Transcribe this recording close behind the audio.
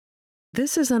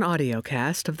This is an audio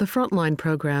cast of the Frontline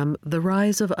program, The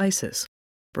Rise of ISIS,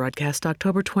 broadcast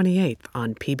October 28th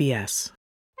on PBS.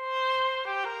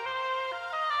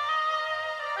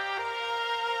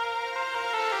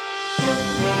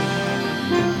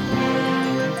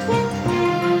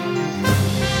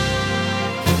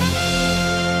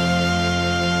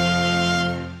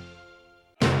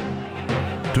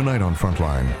 Tonight on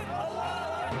Frontline.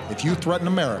 If you threaten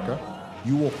America,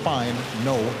 you will find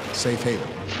no safe haven.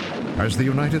 As the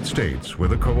United States,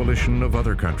 with a coalition of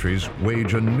other countries,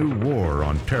 wage a new war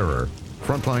on terror,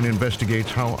 Frontline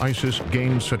investigates how ISIS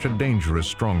gained such a dangerous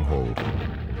stronghold.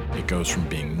 It goes from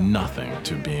being nothing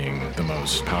to being the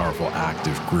most powerful,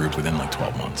 active group within like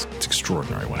 12 months. It's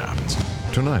extraordinary what happens.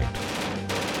 Tonight,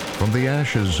 from the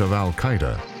ashes of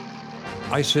Al-Qaeda,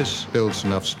 ISIS builds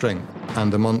enough strength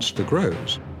and the monster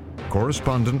grows.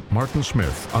 correspondent Martin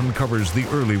Smith uncovers the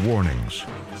early warnings.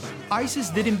 ISIS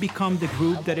didn't become the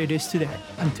group that it is today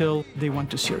until they went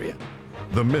to Syria.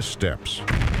 The missteps.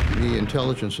 The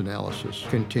intelligence analysis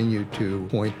continued to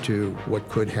point to what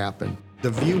could happen. The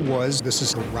view was, this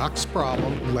is Iraq's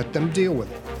problem, let them deal with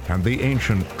it. And the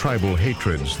ancient tribal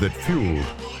hatreds that fueled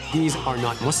These are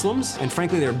not Muslims, and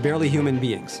frankly, they're barely human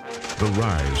beings. the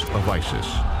rise of ISIS.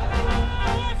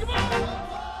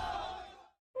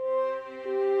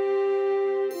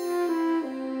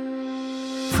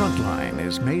 Frontline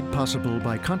is made possible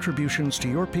by contributions to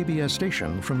your PBS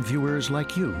station from viewers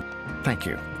like you. Thank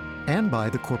you. And by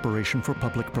the Corporation for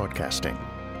Public Broadcasting.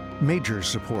 Major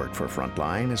support for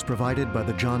Frontline is provided by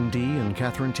the John D. and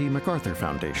Catherine T. MacArthur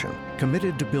Foundation,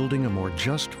 committed to building a more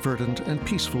just, verdant, and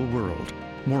peaceful world.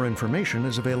 More information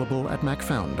is available at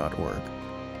macfound.org.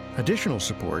 Additional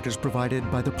support is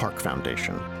provided by the Park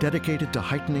Foundation, dedicated to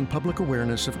heightening public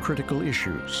awareness of critical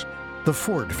issues. The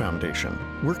Ford Foundation,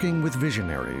 working with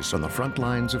visionaries on the front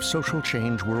lines of social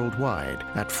change worldwide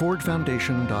at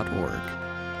fordfoundation.org.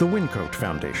 The Wincoat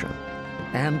Foundation,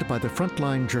 and by the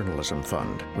Frontline Journalism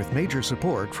Fund, with major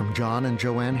support from John and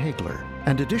Joanne Hagler,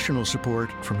 and additional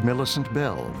support from Millicent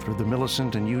Bell through the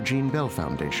Millicent and Eugene Bell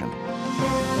Foundation.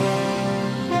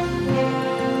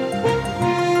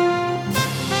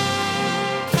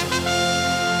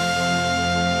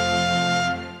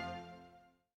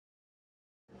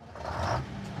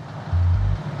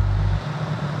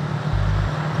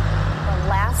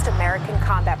 American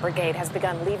Combat Brigade has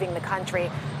begun leaving the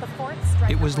country. The fourth strike.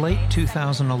 It was late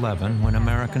 2011 when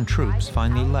American troops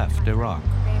finally left Iraq.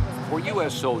 For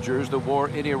U.S. soldiers, the war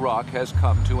in Iraq has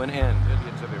come to an end.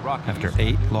 After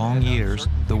 8 long years,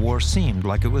 the war seemed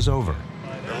like it was over.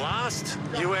 The last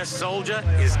U.S. soldier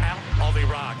is out of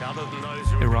Iraq, other than those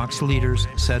who... Iraq's leaders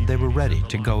said they were ready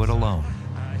to go it alone.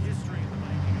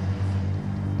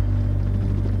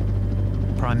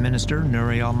 Prime Minister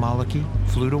Nouri al-Maliki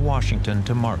flew to Washington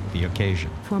to mark the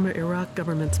occasion. Former Iraq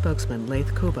government spokesman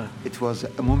Laith Kuba. It was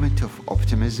a moment of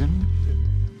optimism.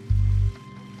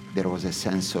 There was a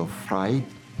sense of pride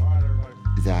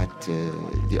that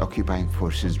the occupying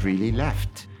forces really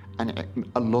left. And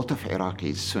a lot of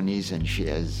Iraqis, Sunnis and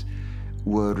Shias,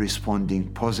 were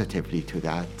responding positively to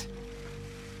that.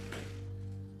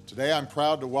 Today I'm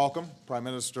proud to welcome Prime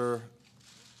Minister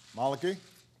Maliki,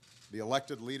 the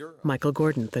elected leader. Michael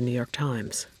Gordon, The New York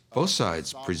Times. Both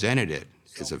sides presented it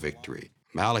as a victory.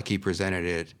 Maliki presented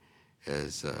it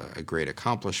as a great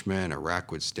accomplishment.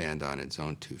 Iraq would stand on its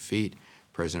own 2 feet.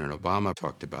 President Obama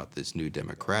talked about this new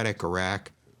democratic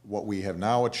Iraq. What we have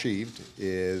now achieved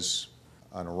is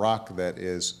an Iraq that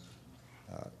is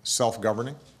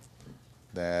self-governing,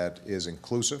 that is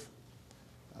inclusive,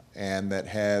 and that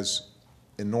has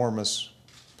enormous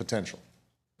potential.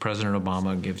 President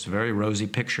Obama gives a very rosy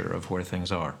picture of where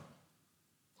things are.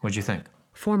 What'd you think?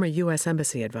 Former U.S.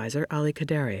 Embassy advisor Ali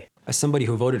Kaderi. As somebody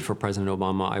who voted for President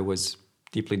Obama, I was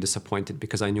deeply disappointed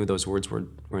because I knew those words were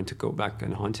going to go back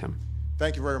and haunt him.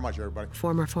 Thank you very much, everybody.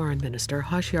 Former Foreign Minister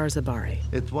Hoshyar Zabari.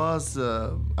 It was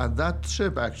at that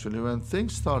trip, actually, when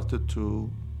things started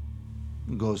to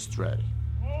go astray.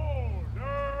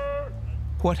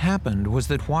 What happened was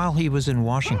that while he was in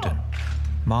Washington,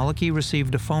 Maliki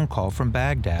received a phone call from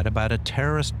Baghdad about a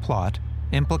terrorist plot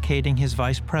implicating his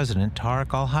vice president,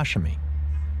 Tariq al-Hashimi,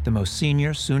 the most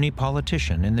senior Sunni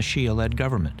politician in the Shia-led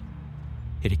government.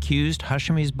 It accused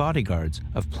Hashemi's bodyguards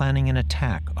of planning an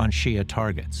attack on Shia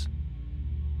targets.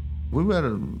 We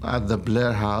were at the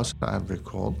Blair House, I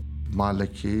recall.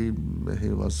 Maliki, he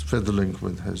was fiddling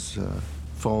with his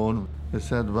phone. He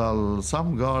said, well,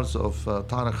 some guards of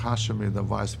Tariq Hashemi, the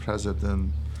vice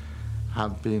president,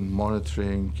 have been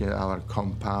monitoring our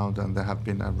compound and they have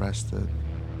been arrested.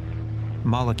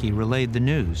 Maliki relayed the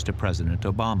news to President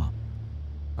Obama.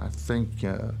 I think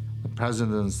The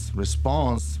president's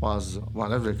response was,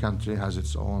 well, every country has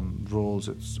its own rules,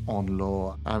 its own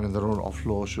law. I mean, the rule of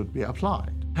law should be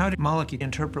applied. How did Maliki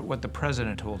interpret what the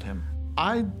president told him?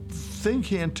 I think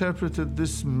he interpreted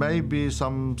this maybe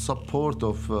some support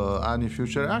of any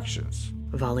future actions.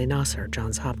 Vali Nasser,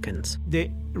 Johns Hopkins. The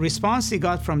response he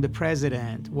got from the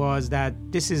president was that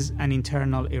this is an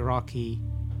internal Iraqi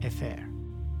affair.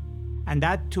 And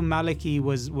that to Maliki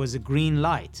was a green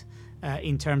light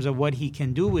in terms of what he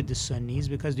can do with the Sunnis,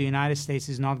 because the United States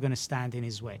is not going to stand in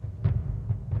his way.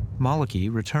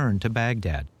 Maliki returned to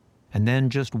Baghdad, and then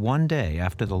just one day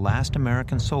after the last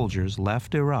American soldiers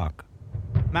left Iraq,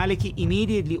 Maliki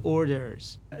immediately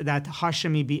orders that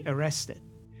Hashemi be arrested.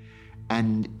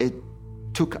 And it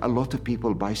took a lot of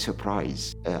people by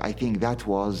surprise. I think that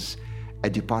was a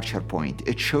departure point.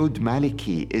 It showed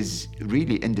Maliki is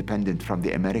really independent from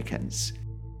the Americans.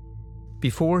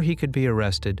 Before he could be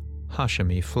arrested,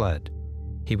 Hashemi fled.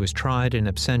 He was tried in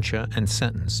absentia and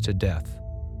sentenced to death.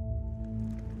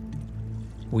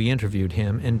 We interviewed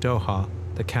him in Doha,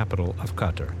 the capital of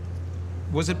Qatar.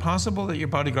 Was it possible that your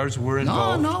bodyguards were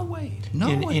involved? No way. No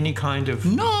in way. any kind of...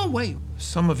 No way.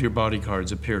 Some of your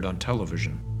bodyguards appeared on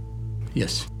television.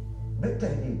 Yes.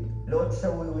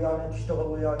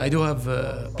 I do have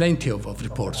plenty of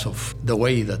reports of the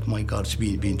way that my guards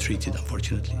being treated,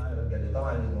 unfortunately.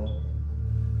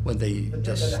 When they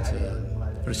just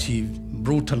receive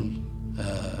brutal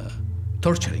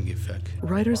torturing, in fact.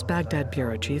 Reuters Baghdad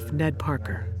bureau chief Ned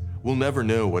Parker. We'll never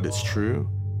know what is true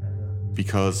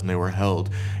because they were held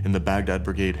in the Baghdad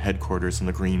Brigade headquarters in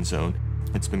the Green Zone.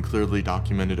 It's been clearly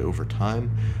documented over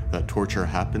time that torture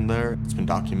happened there. It's been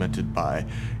documented by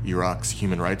Iraq's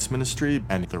Human Rights Ministry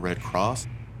and the Red Cross.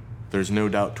 There's no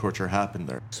doubt torture happened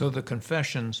there. So the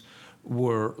confessions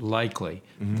were likely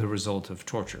the result of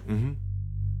torture.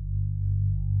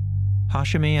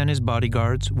 Hashemi and his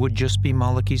bodyguards would just be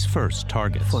Maliki's first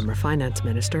targets. Former Finance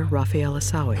Minister Rafi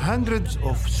al-Assawi. Hundreds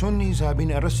of Sunnis have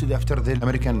been arrested after the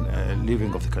American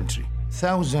leaving of the country.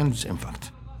 Thousands, in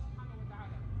fact.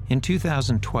 In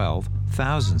 2012,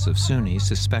 thousands of Sunnis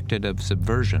suspected of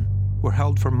subversion were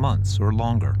held for months or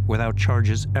longer without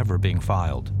charges ever being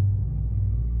filed.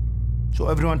 So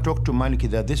everyone talked to Maliki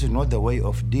that this is not the way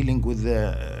of dealing with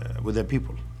the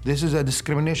people. This is a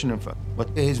discrimination, in fact. But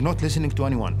he is not listening to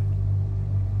anyone.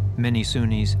 Many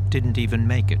Sunnis didn't even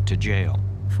make it to jail.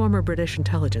 Former British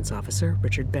intelligence officer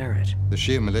Richard Barrett. The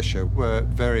Shia militia were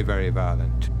very, very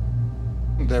violent.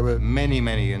 There were many,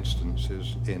 many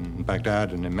instances in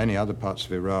Baghdad and in many other parts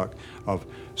of Iraq of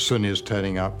Sunnis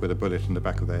turning up with a bullet in the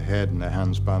back of their head and their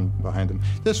hands bound behind them.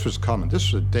 This was common.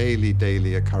 This was a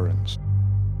daily occurrence.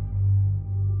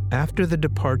 After the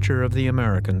departure of the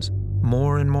Americans,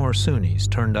 more and more Sunnis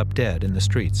turned up dead in the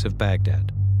streets of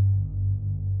Baghdad.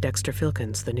 Dexter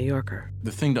Filkins, The New Yorker.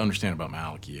 The thing to understand about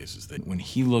Maliki is that when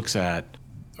he looks at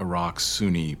Iraq's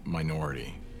Sunni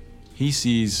minority, he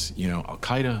sees,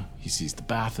 Al-Qaeda, he sees the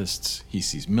Baathists, he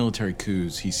sees military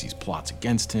coups, he sees plots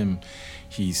against him,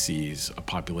 he sees a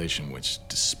population which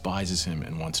despises him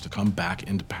and wants to come back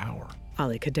into power.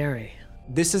 Ali Kaderi.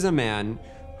 This is a man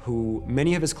who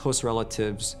many of his close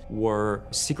relatives were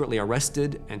secretly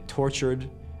arrested and tortured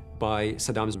by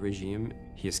Saddam's regime.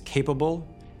 He is capable,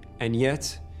 and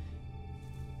yet,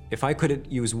 if I could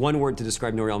use one word to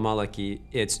describe Nouri al-Maliki,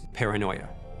 it's paranoia.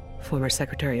 Former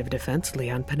Secretary of Defense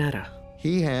Leon Panetta.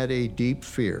 He had a deep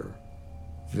fear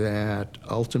that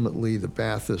ultimately the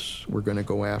Baathists were going to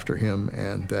go after him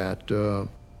and that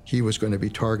he was going to be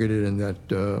targeted and that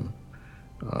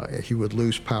he would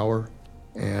lose power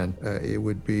and it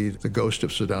would be the ghost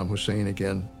of Saddam Hussein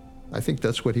again. I think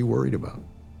that's what he worried about.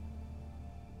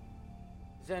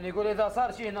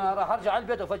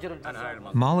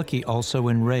 Maliki also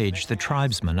enraged the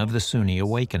tribesmen of the Sunni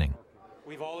awakening.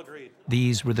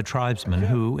 These were the tribesmen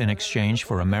who, in exchange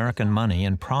for American money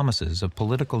and promises of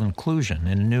political inclusion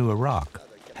in a new Iraq,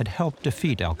 had helped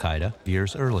defeat al-Qaeda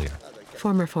years earlier.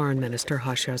 Former Foreign Minister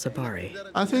Hashar Zabari.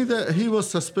 I think that he was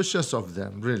suspicious of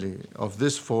them, really, of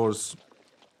this force.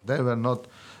 They were not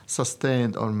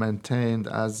sustained or maintained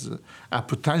as a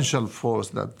potential force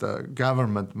that the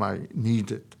government might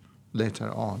need it later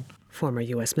on. Former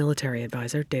U.S. military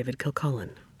advisor David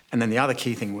Kilcullen. And then the other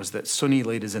key thing was that Sunni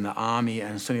leaders in the army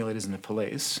and Sunni leaders in the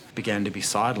police began to be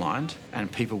sidelined,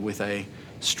 and people with a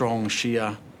strong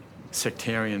Shia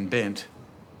sectarian bent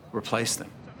replaced them.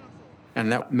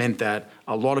 And that meant that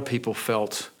a lot of people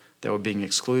felt they were being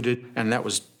excluded, and that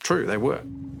was true, they were.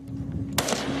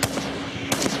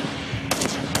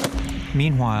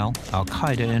 Meanwhile,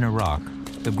 al-Qaeda in Iraq,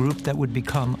 the group that would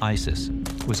become ISIS,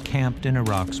 was camped in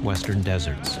Iraq's western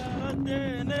deserts.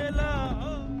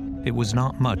 It was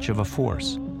not much of a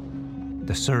force,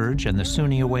 The surge and the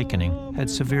Sunni awakening had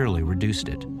severely reduced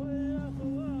it.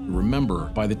 Remember,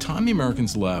 by the time the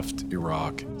Americans left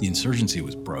Iraq, the insurgency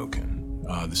was broken.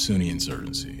 The Sunni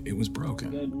insurgency, it was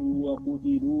broken.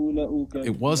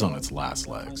 It was on its last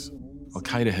legs.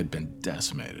 Al-Qaeda had been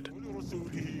decimated.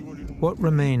 What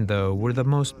remained, though, were the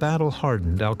most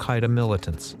battle-hardened al-Qaeda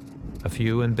militants, a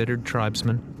few embittered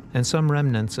tribesmen, and some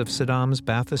remnants of Saddam's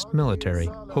Ba'athist military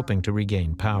hoping to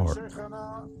regain power.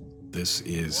 This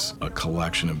is a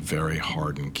collection of very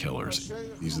hardened killers.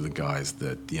 These are the guys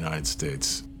that the United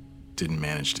States didn't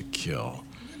manage to kill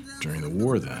during the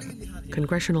war then.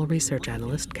 Congressional research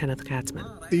analyst Kenneth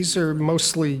Katzman. These are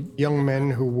mostly young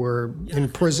men who were in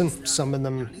prison, some of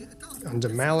them under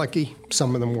Maliki,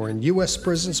 some of them were in U.S.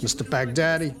 prisons. Mr.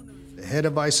 Baghdadi, the head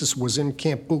of ISIS, was in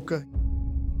Camp Bucca.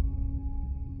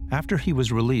 After he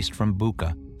was released from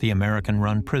Bucca, the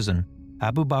American-run prison,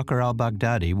 Abu Bakr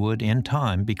al-Baghdadi would, in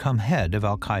time, become head of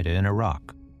al-Qaeda in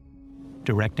Iraq,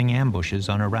 directing ambushes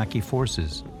on Iraqi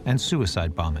forces and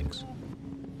suicide bombings.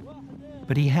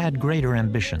 But he had greater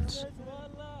ambitions.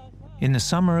 In the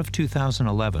summer of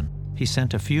 2011, he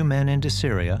sent a few men into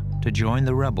Syria to join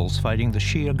the rebels fighting the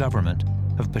Shia government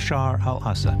of Bashar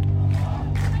al-Assad.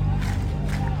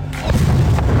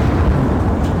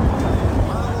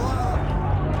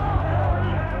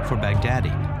 For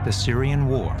Baghdadi, the Syrian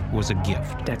war was a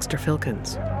gift. Dexter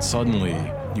Filkins. Suddenly,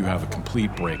 you have a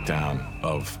complete breakdown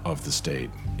of the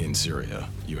state in Syria.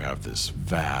 You have this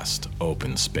vast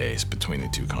open space between the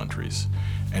two countries.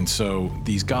 And so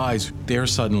these guys, they're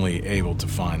suddenly able to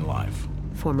find life.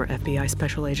 Former FBI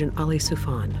Special Agent Ali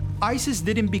Soufan. ISIS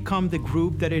didn't become the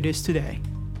group that it is today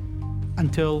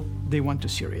until they went to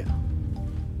Syria.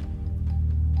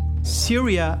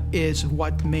 Syria is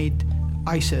what made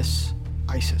ISIS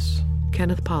ISIS.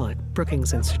 Kenneth Pollack,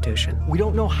 Brookings Institution. We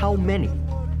don't know how many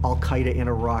Al-Qaeda in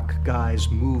Iraq guys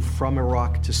moved from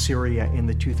Iraq to Syria in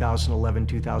the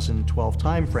 2011-2012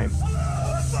 timeframe.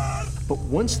 But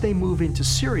once they move into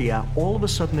Syria, all of a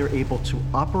sudden they're able to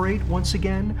operate once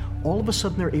again. All of a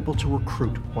sudden they're able to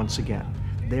recruit once again.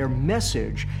 Their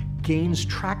message gains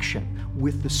traction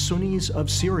with the Sunnis of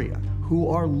Syria, who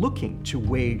are looking to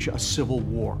wage a civil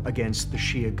war against the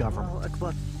Shia government. Allahu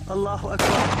Akbar. Allahu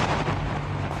Akbar.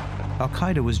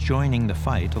 Al-Qaeda was joining the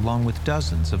fight along with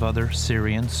dozens of other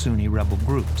Syrian Sunni rebel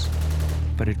groups,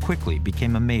 but it quickly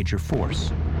became a major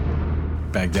force.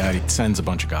 Baghdadi sends a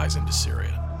bunch of guys into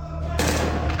Syria.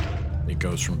 It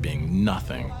goes from being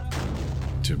nothing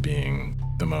to being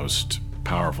the most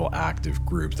powerful, active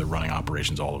group. They're running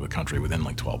operations all over the country within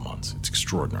like 12 months. It's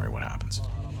extraordinary what happens.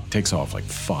 It takes off like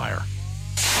fire.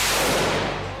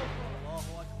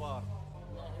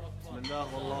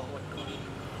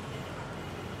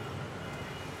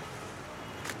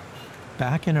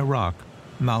 Back in Iraq,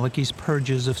 Maliki's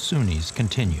purges of Sunnis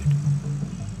continued.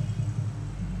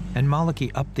 And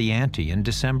Maliki upped the ante in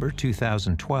December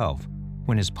 2012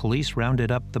 when his police rounded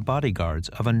up the bodyguards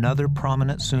of another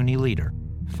prominent Sunni leader,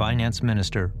 Finance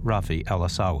Minister Rafi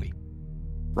al-Asawi.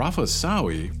 Rafi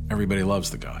al-Asawi, everybody loves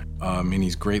the guy, and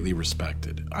he's greatly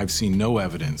respected. I've seen no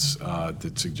evidence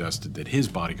that suggested that his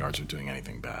bodyguards are doing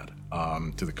anything bad,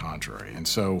 to the contrary. And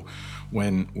so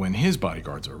when his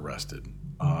bodyguards are arrested,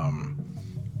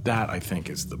 that, I think,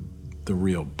 is the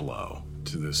real blow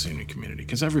to the Sunni community,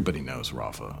 because everybody knows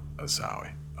Rafi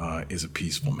al-Asawi is a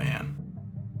peaceful man.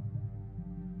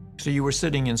 So you were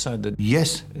sitting inside the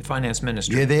finance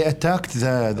ministry? Yeah, they attacked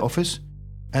the office,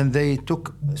 and they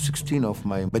took 16 of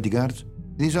my bodyguards.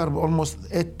 These are almost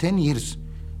 10 years.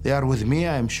 They are with me,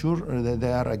 I'm sure.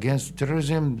 They are against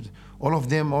terrorism. All of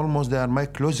them, almost, they are my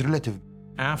close relative.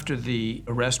 After the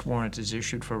arrest warrant is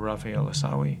issued for Rafi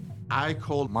al-Asawi, I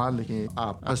called Maliki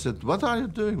up. I said, what are you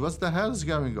doing? What the hell is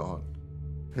going on?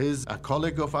 He's a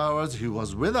colleague of ours. He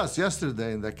was with us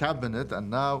yesterday in the cabinet, and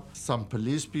now some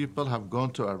police people have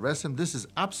gone to arrest him. This is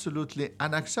absolutely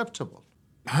unacceptable.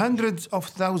 Hundreds of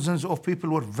thousands of people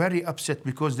were very upset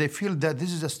because they feel that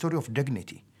this is a story of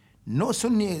dignity. No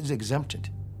Sunni is exempted.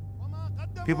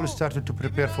 People started to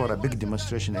prepare for a big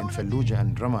demonstration in Fallujah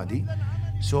and Ramadi.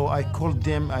 So I called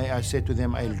them, I said to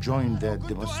them, I'll join the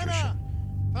demonstration.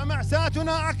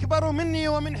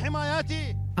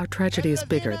 Our tragedy is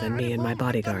bigger than me and my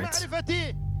bodyguards.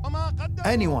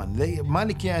 Anyone,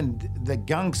 Maliki and the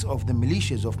gangs of the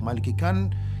militias of Maliki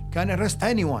can arrest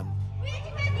anyone.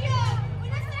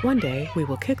 One day, we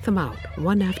will kick them out,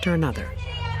 one after another.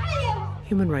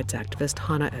 Human rights activist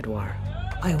Hannah Edouard.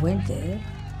 I went there.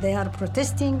 They are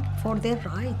protesting for their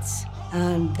rights,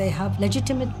 and they have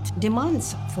legitimate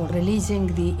demands for releasing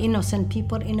the innocent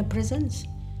people in the prisons.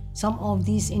 Some of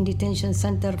these in detention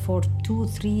center for 2,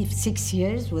 3, 6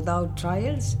 years without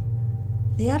trials.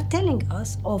 They are telling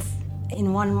us of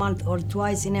in 1 month or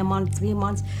twice in a month, 3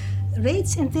 months,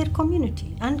 raids in their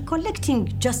community and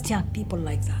collecting just young people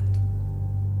like that.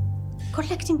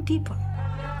 Collecting people.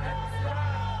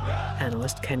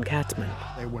 Analyst Ken Katzman.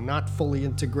 They were not fully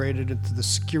integrated into the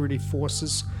security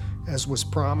forces as was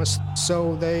promised,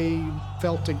 so they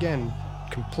felt again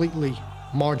completely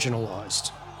marginalized.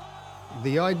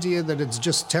 The idea that it's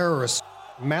just terrorists,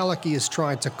 Maliki is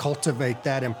trying to cultivate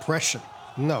that impression.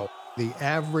 No, the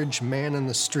average man in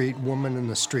the street, woman in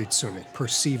the street, Sunni,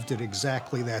 perceived it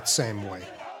exactly that same way.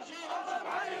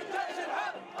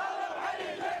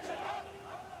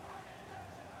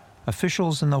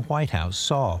 Officials in the White House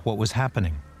saw what was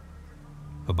happening.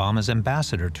 Obama's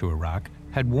ambassador to Iraq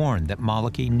had warned that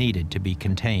Maliki needed to be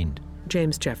contained.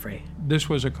 James Jeffrey. This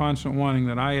was a constant warning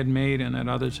that I had made and that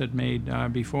others had made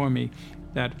before me,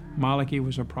 that Maliki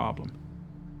was a problem.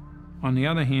 On the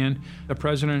other hand, the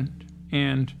president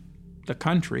and the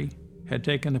country had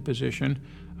taken the position,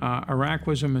 Iraq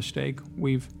was a mistake.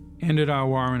 We've ended our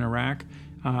war in Iraq.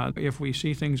 If we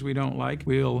see things we don't like,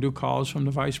 we'll do calls from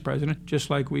the vice president,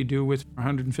 just like we do with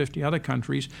 150 other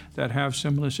countries that have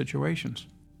similar situations.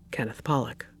 Kenneth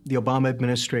Pollack. The Obama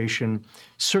administration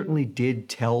certainly did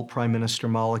tell Prime Minister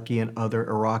Maliki and other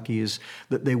Iraqis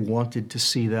that they wanted to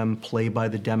see them play by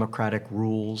the democratic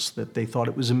rules, that they thought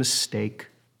it was a mistake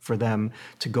for them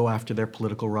to go after their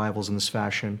political rivals in this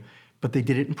fashion. But they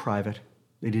did it in private.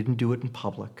 They didn't do it in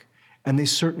public. And they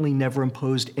certainly never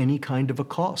imposed any kind of a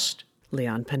cost.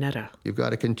 Leon Panetta. You've got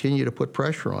to continue to put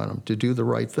pressure on them to do the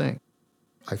right thing.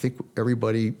 I think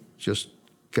everybody just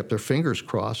kept their fingers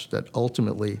crossed that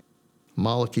ultimately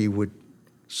Maliki would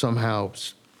somehow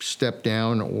step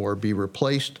down or be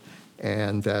replaced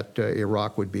and that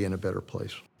Iraq would be in a better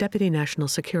place. Deputy National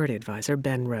Security Advisor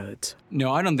Ben Rhodes.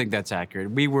 No, I don't think that's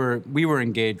accurate. We were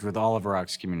engaged with all of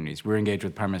Iraq's communities. We were engaged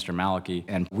with Prime Minister Maliki,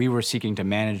 and we were seeking to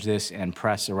manage this and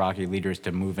press Iraqi leaders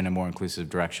to move in a more inclusive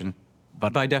direction.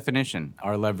 But by definition,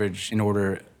 our leverage in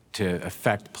order to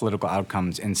affect political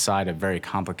outcomes inside of very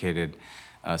complicated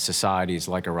societies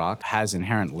like Iraq has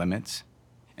inherent limits.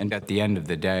 And at the end of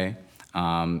the day,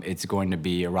 it's going to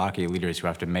be Iraqi leaders who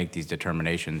have to make these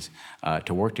determinations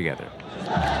to work together.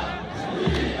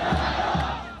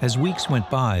 As weeks went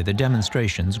by, the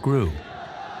demonstrations grew.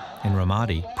 In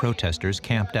Ramadi, protesters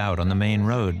camped out on the main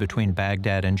road between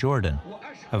Baghdad and Jordan,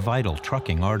 a vital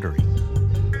trucking artery.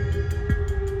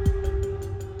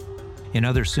 In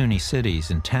other Sunni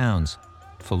cities and towns,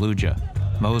 Fallujah,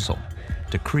 Mosul,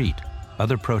 Tikrit,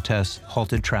 other protests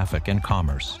halted traffic and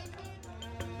commerce.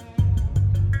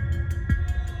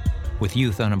 With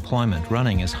youth unemployment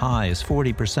running as high as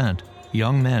 40%,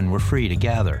 young men were free to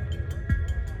gather.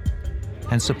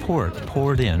 And support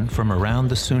poured in from around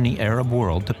the Sunni Arab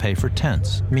world to pay for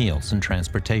tents, meals, and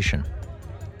transportation.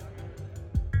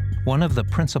 One of the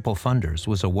principal funders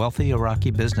was a wealthy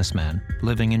Iraqi businessman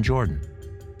living in Jordan,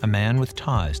 a man with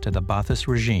ties to the Ba'athist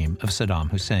regime of Saddam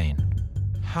Hussein.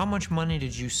 How much money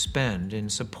did you spend in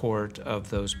support of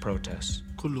those protests?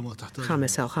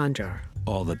 Hamis Al-Khanjar.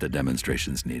 All that the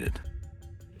demonstrations needed.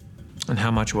 And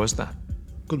how much was that?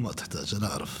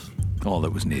 All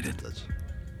that was needed.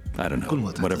 I don't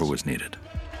know, whatever was needed.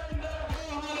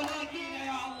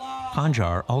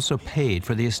 Khanjar also paid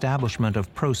for the establishment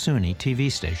of pro-Sunni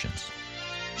TV stations.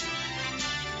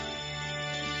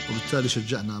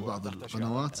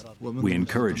 We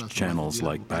encouraged channels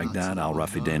like Baghdad,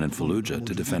 Al-Rafidain, and Fallujah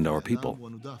to defend our people.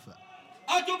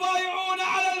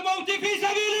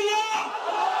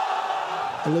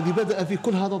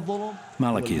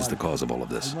 Maliki is the cause of all of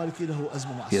this.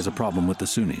 He has a problem with the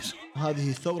Sunnis.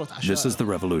 This is the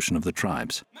revolution of the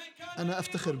tribes. I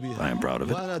am proud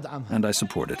of it, and I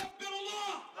support it.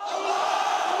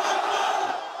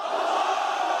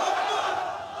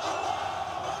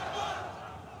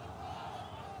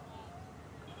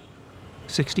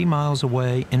 "60 miles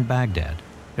away in Baghdad,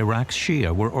 Iraq's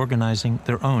Shia were organizing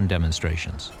their own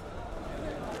demonstrations.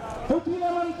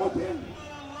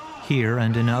 Here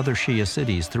and in other Shia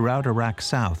cities throughout Iraq's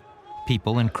south,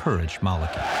 people encouraged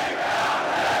Maliki.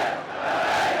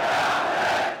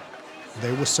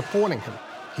 They were supporting him.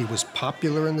 He was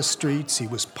popular in the streets, he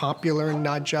was popular in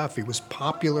Najaf, he was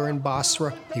popular in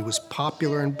Basra, he was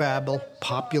popular in Babel,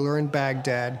 popular in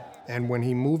Baghdad, and when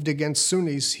he moved against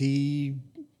Sunnis, he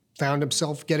found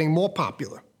himself getting more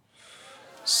popular.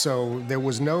 So there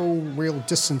was no real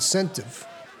disincentive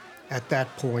at that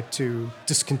point to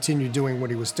discontinue doing what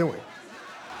he was doing.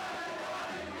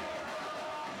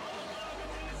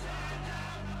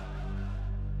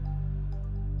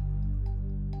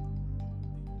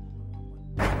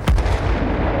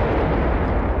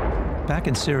 Back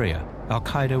in Syria,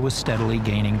 al-Qaeda was steadily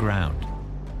gaining ground.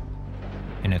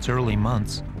 In its early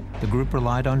months, the group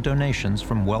relied on donations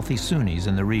from wealthy Sunnis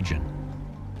in the region.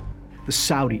 The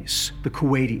Saudis, the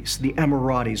Kuwaitis, the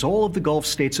Emiratis, all of the Gulf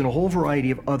states and a whole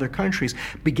variety of other countries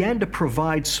began to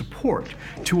provide support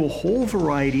to a whole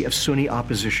variety of Sunni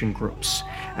opposition groups.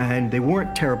 And they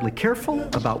weren't terribly careful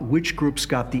about which groups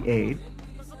got the aid.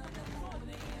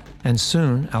 And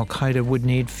soon, al-Qaeda would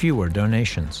need fewer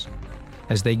donations.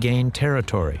 As they gained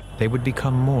territory, they would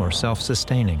become more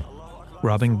self-sustaining,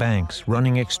 robbing banks,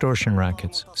 running extortion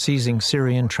rackets, seizing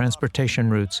Syrian transportation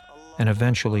routes, and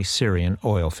eventually Syrian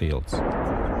oil fields.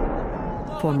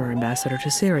 Former ambassador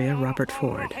to Syria, Robert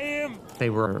Ford. They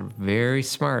were very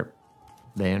smart.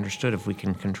 They understood if we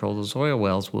can control those oil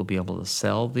wells, we'll be able to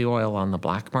sell the oil on the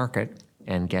black market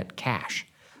and get cash.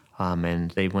 And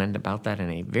they went about that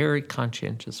in a very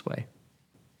conscientious way,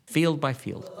 field by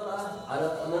field.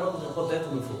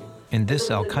 In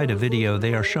this al-Qaeda video,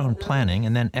 they are shown planning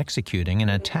and then executing an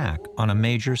attack on a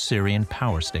major Syrian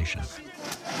power station.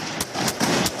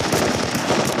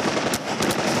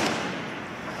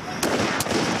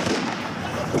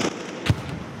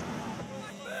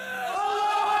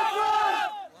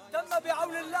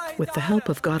 With the help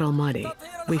of God Almighty,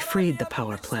 we freed the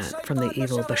power plant from the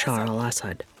evil Bashar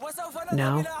al-Assad.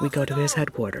 Now we go to his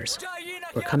headquarters.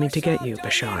 We're coming to get you,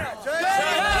 Bashar.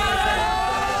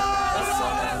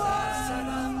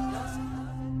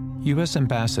 U.S.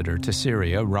 Ambassador to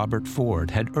Syria Robert Ford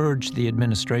had urged the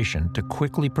administration to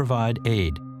quickly provide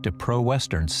aid to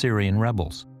pro-Western Syrian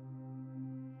rebels.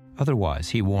 Otherwise,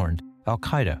 he warned,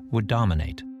 al-Qaeda would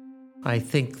dominate. I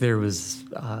think there was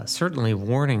certainly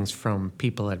warnings from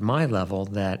people at my level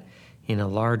that in a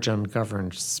large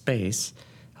ungoverned space,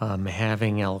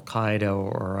 having al-Qaeda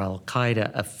or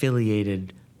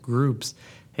al-Qaeda-affiliated groups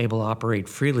able to operate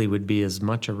freely would be as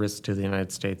much a risk to the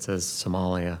United States as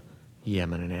Somalia,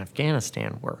 Yemen, and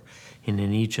Afghanistan were. And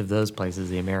in each of those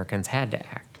places, the Americans had to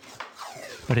act.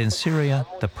 But in Syria,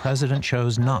 the president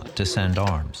chose not to send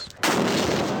arms.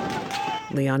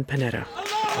 Leon Panetta.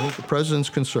 I think the president's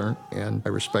concern, and I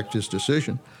respect his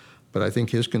decision, but I think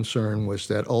his concern was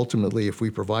that ultimately if we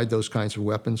provide those kinds of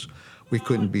weapons, we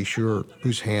couldn't be sure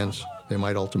whose hands they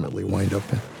might ultimately wind up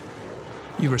in.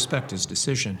 You respect his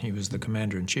decision. He was the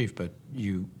commander-in-chief, but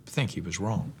you think he was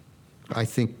wrong. I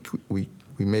think we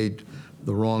made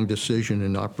the wrong decision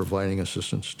in not providing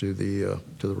assistance to the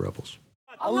rebels.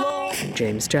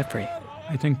 James Jeffrey.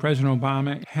 I think President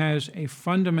Obama has a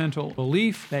fundamental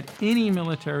belief that any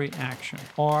military action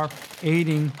or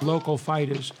aiding local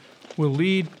fighters will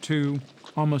lead to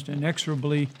almost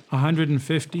inexorably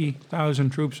 150,000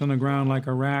 troops on the ground like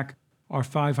Iraq or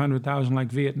 500,000 like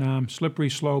Vietnam, slippery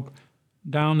slope,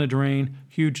 down the drain,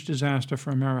 huge disaster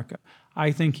for America.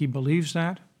 I think he believes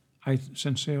that. I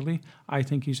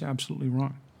think he's absolutely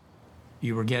wrong.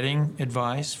 You were getting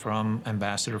advice from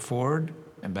Ambassador Ford,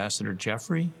 Ambassador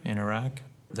Jeffrey in Iraq,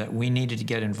 that we needed to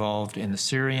get involved in the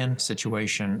Syrian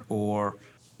situation or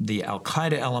the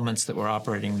al-Qaeda elements that were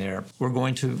operating there were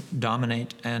going to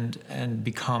dominate and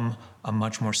become a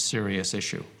much more serious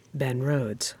issue. Ben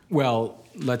Rhodes. Well,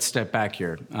 let's step back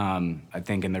here. I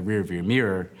think in the rearview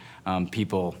mirror,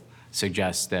 people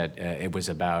suggest that it was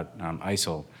about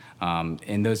ISIL.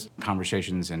 In those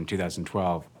conversations in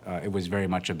 2012, it was very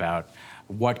much about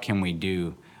what can we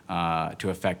do to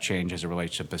affect change as it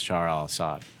relates to Bashar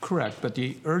al-Assad. Correct, but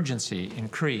the urgency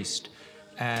increased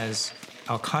as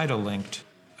al-Qaeda-linked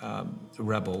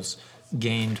rebels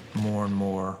gained more and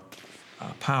more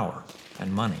power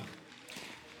and money.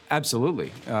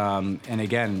 Absolutely. And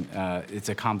again, it's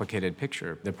a complicated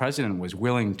picture. The president was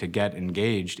willing to get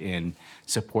engaged in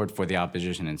support for the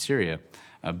opposition in Syria,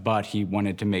 but he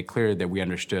wanted to make clear that we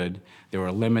understood there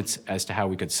were limits as to how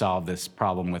we could solve this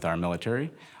problem with our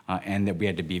military, and that we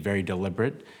had to be very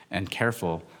deliberate and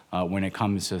careful when it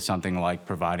comes to something like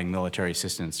providing military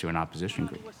assistance to an opposition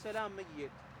group.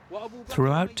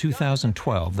 Throughout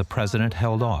 2012, the president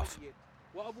held off.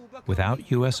 Without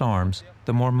U.S. arms,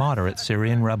 the more moderate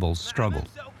Syrian rebels struggled.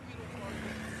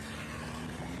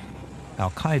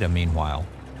 Al-Qaeda, meanwhile,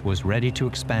 was ready to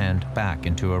expand back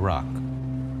into Iraq.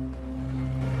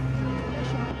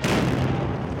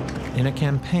 In a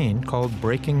campaign called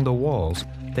Breaking the Walls,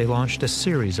 they launched a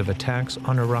series of attacks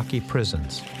on Iraqi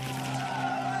prisons.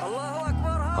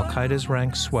 Al-Qaeda's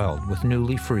ranks swelled with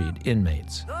newly freed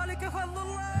inmates.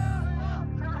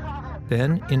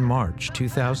 Then, in March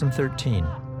 2013,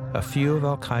 a few of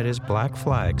al-Qaeda's black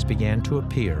flags began to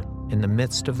appear in the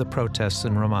midst of the protests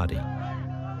in Ramadi.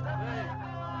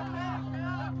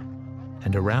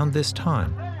 And around this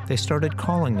time, they started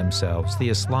calling themselves the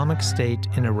Islamic State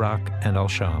in Iraq and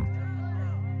al-Sham,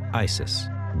 ISIS.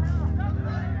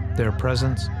 Their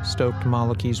presence stoked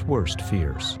Maliki's worst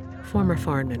fears. Former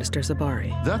Foreign Minister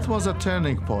Zabari. That was a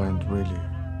turning point, really.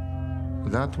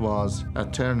 That was a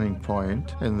turning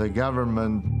point in the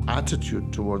government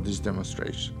attitude toward this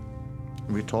demonstration.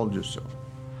 We told you so.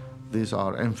 These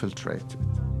are infiltrated.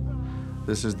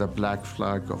 This is the black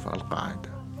flag of Al-Qaeda.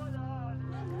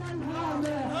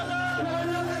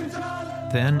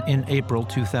 Then, in April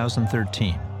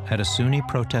 2013, at a Sunni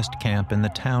protest camp in the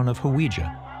town of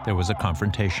Hawija, there was a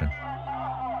confrontation.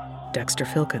 Dexter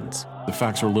Filkins. The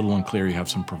facts are a little unclear. You have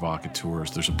some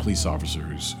provocateurs. There's a police officer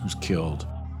who's killed.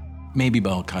 Maybe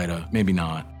by Al-Qaeda, maybe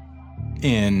not.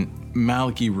 And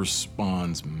Maliki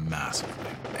responds massively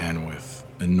and with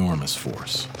enormous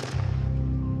force.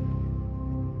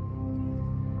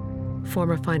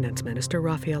 Former Finance Minister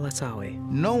Rafi al-Asawi.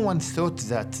 No one thought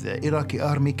that the Iraqi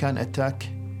army can attack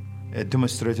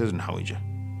demonstrators in Hawija.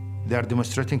 They are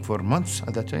demonstrating for months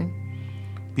at that time,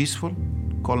 peaceful,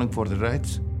 calling for the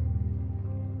rights.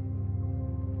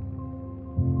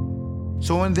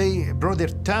 So when they brought their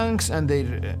tanks and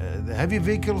the heavy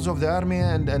vehicles of the army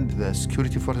and the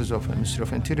security forces of the Ministry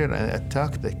of Interior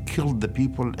attacked, they killed the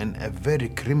people in a very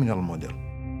criminal model.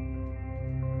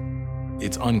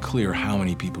 It's unclear how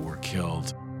many people were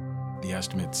killed. The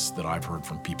estimates that I've heard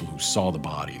from people who saw the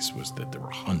bodies was that there were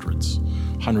hundreds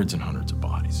and hundreds of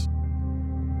bodies.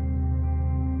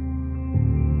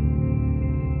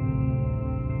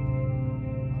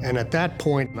 And at that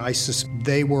point, ISIS,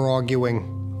 they were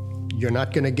arguing, you're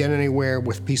not going to get anywhere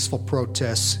with peaceful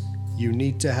protests. You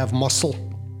need to have muscle.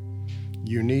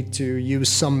 You need to use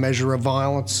some measure of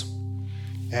violence.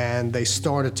 And they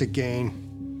started to gain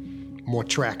more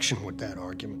traction with that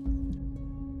argument.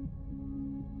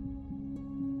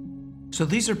 So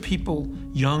these are people,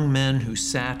 young men who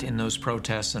sat in those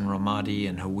protests in Ramadi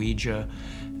and Hawija,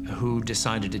 who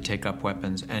decided to take up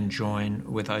weapons and join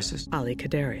with ISIS. Ali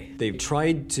Kaderi.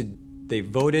 They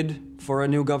voted for a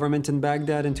new government in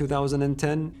Baghdad in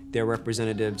 2010. Their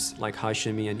representatives like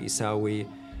Hashemi and Isawi,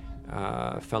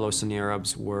 fellow Sunni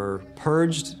Arabs, were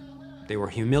purged. They were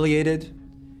humiliated.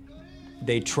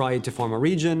 They tried to form a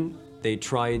region. They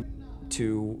tried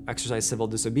to exercise civil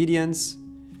disobedience.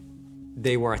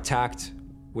 They were attacked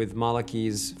with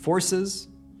Maliki's forces.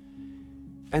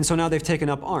 And so now they've taken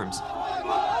up arms.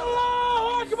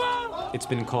 It's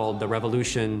been called the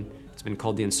revolution. It's been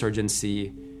called the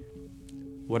insurgency.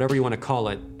 Whatever you want to call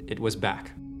it, it was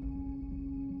back.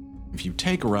 If you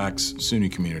take Iraq's Sunni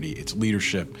community, its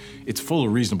leadership, it's full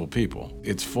of reasonable people.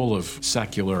 It's full of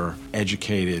secular,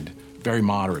 educated, very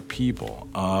moderate people.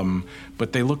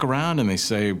 But they look around and they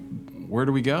say, where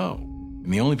do we go?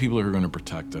 And the only people who are going to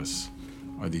protect us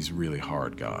are these really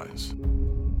hard guys.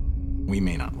 We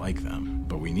may not like them,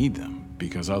 but we need them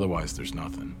because otherwise there's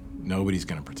nothing. Nobody's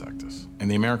going to protect us. And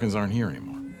the Americans aren't here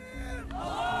anymore.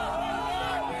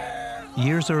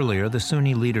 Years earlier, the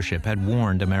Sunni leadership had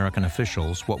warned American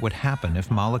officials what would happen if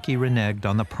Maliki reneged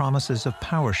on the promises of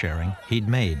power sharing he'd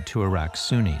made to Iraq's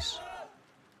Sunnis.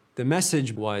 The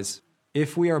message was,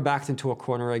 if we are backed into a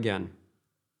corner again,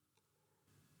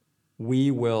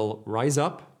 we will rise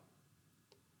up,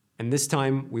 and this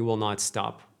time we will not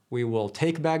stop. We will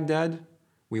take Baghdad,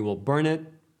 we will burn it,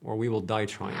 or we will die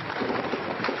trying.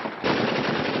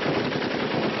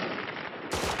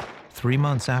 3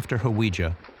 months after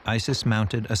Hawija, ISIS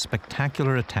mounted a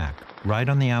spectacular attack right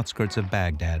on the outskirts of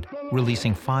Baghdad,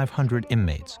 releasing 500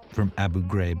 inmates from Abu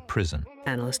Ghraib prison.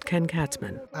 Analyst Ken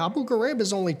Katzman. Abu Ghraib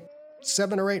is only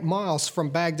 7 or 8 miles from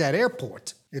Baghdad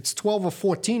airport. It's 12 or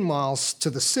 14 miles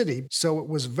to the city, so it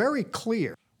was very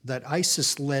clear that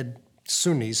ISIS-led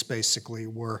Sunnis basically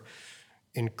were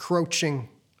encroaching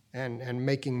and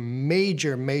making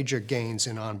major gains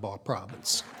in Anbar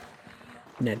province.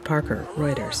 Ned Parker,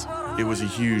 Reuters. It was a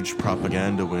huge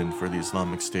propaganda win for the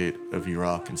Islamic State of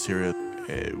Iraq and Syria.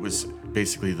 It was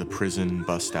basically the prison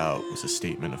bust out was a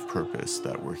statement of purpose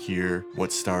that we're here.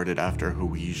 What started after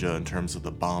Hawija in terms of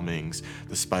the bombings,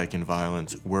 the spike in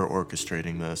violence, we're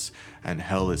orchestrating this, and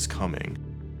hell is coming.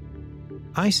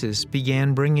 ISIS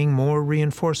began bringing more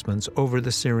reinforcements over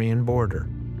the Syrian border.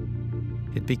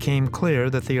 It became clear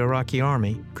that the Iraqi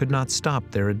army could not stop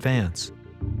their advance.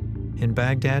 In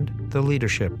Baghdad, the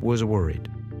leadership was worried.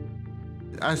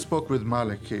 I spoke with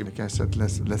Maliki. Like I said,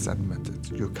 let's admit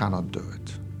it. You cannot do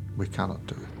it. We cannot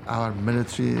do it. Our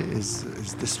military is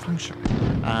dysfunctional.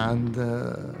 And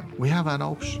we have an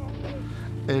option.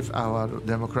 If our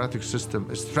democratic system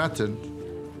is threatened,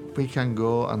 we can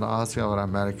go and ask our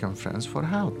American friends for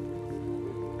help.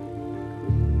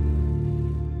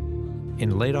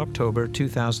 In late October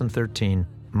 2013,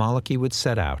 Maliki would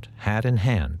set out, hat in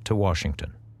hand, to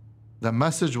Washington. The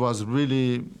message was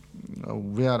really,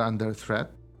 we are under threat.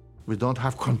 We don't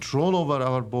have control over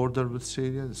our border with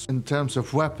Syria. In terms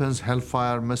of weapons,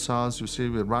 Hellfire missiles, you see,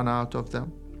 we run out of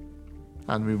them.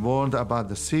 And we warned about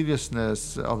the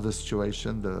seriousness of the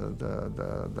situation,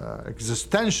 the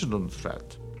existential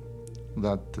threat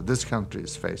that this country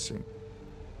is facing.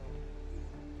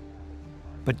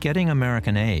 But getting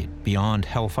American aid beyond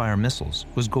Hellfire missiles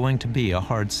was going to be a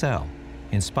hard sell,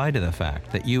 in spite of the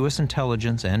fact that U.S.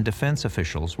 intelligence and defense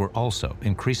officials were also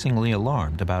increasingly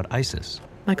alarmed about ISIS.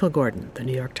 Michael Gordon, The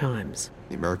New York Times.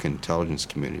 The American intelligence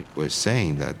community was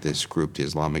saying that this group, the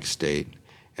Islamic State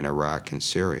in Iraq and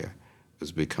Syria,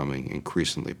 was becoming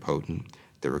increasingly potent.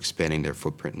 They were expanding their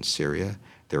footprint in Syria.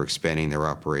 They were expanding their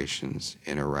operations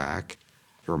in Iraq.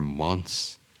 There were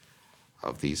months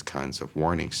of these kinds of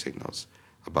warning signals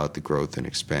about the growth and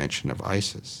expansion of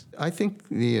ISIS. I think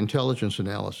the intelligence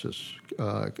analysis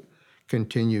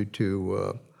continued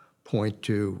to point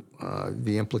to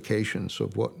the implications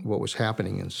of what was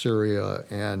happening in Syria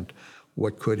and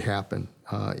what could happen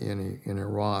in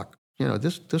Iraq. You know,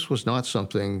 this was not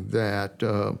something that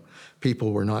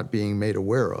people were not being made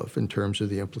aware of in terms of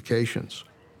the implications.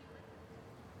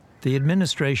 The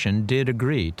administration did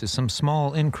agree to some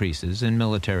small increases in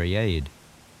military aid.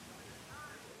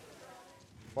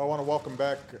 Well, I want to welcome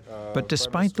back. But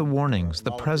despite the warnings,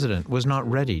 the president was not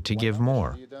ready to give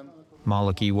more.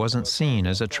 Maliki wasn't seen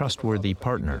as a trustworthy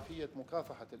partner.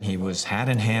 He was hat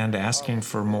in hand asking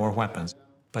for more weapons.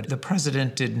 But the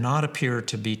president did not appear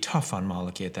to be tough on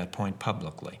Maliki at that point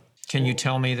publicly. Can you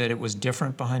tell me that it was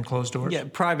different behind closed doors? Yeah,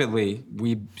 privately,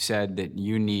 we said that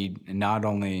you need not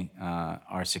only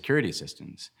our security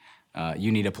assistance,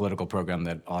 you need a political program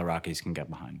that all Iraqis can get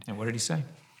behind. And what did he say?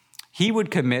 He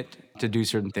would commit to do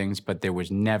certain things, but there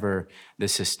was never the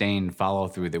sustained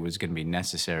follow-through that was going to be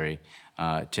necessary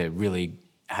to really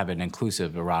have an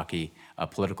inclusive Iraqi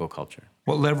political culture.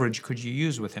 What leverage could you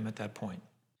use with him at that point?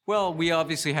 Well, we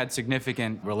obviously had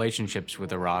significant relationships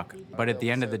with Iraq, but at the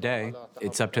end of the day,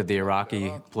 it's up to the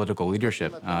Iraqi political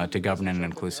leadership to govern in an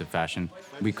inclusive fashion.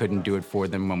 We couldn't do it for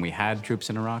them when we had troops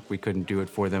in Iraq. We couldn't do it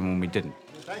for them when we didn't.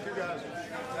 Thank you, guys.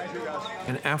 Thank you, guys.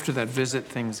 And after that visit,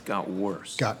 things got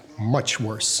worse. Got much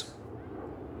worse.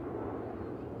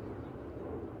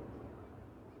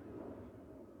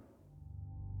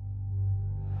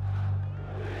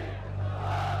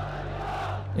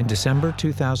 In December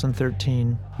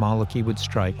 2013, Maliki would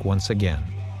strike once again,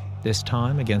 this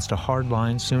time against a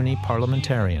hardline Sunni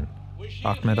parliamentarian,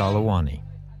 Ahmed al-Awani.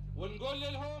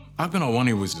 Ahmed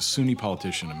al-Awani was a Sunni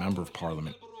politician, a member of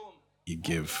parliament. He'd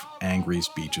give angry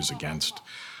speeches against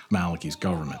Maliki's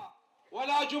government.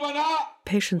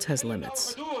 Patience has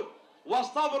limits.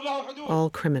 All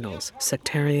criminals,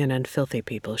 sectarian and filthy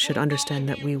people, should understand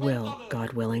that we will,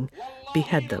 God willing,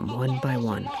 behead them one by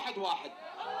one.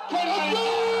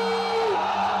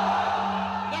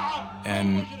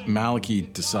 And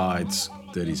Maliki decides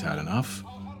that he's had enough,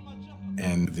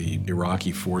 and the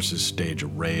Iraqi forces stage a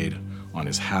raid on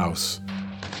his house.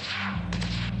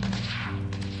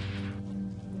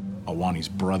 Awani's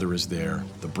brother is there.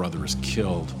 The brother is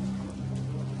killed.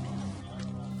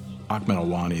 Ahmed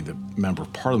al-Awani, the member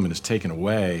of parliament, is taken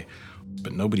away,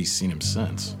 but nobody's seen him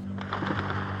since.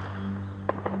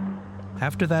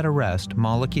 After that arrest,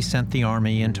 Maliki sent the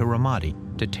army into Ramadi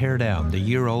to tear down the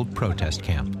year-old protest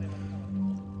camp.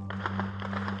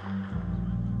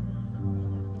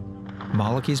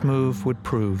 Maliki's move would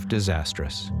prove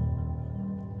disastrous.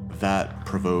 That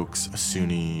provokes a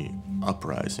Sunni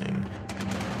uprising.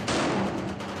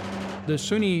 The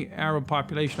Sunni Arab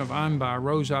population of Anbar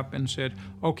rose up and said,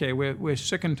 okay, we're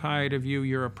sick and tired of you,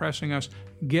 you're oppressing us,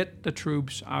 get the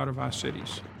troops out of our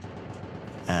cities.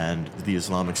 And the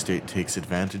Islamic State takes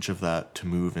advantage of that to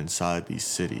move inside these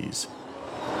cities.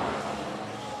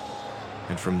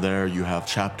 And from there, you have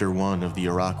Chapter 1 of the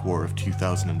Iraq War of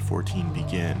 2014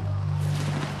 begin.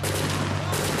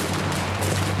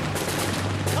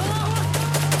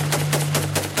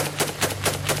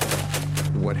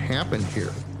 What happened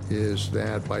here is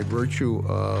that by virtue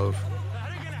of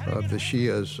the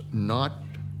Shias not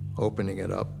opening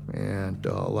it up and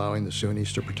allowing the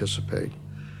Sunnis to participate,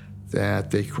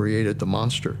 that they created the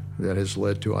monster that has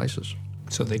led to ISIS.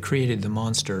 So they created the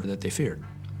monster that they feared.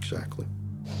 Exactly.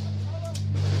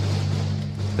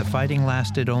 The fighting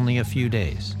lasted only a few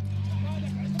days.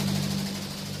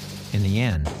 In the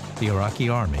end, the Iraqi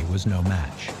army was no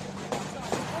match.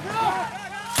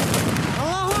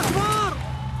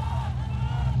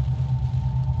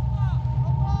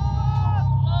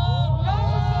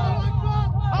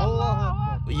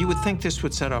 You would think this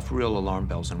would set off real alarm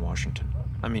bells in Washington.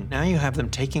 I mean, now you have them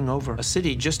taking over a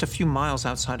city just a few miles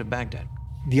outside of Baghdad.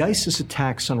 The ISIS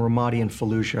attacks on Ramadi and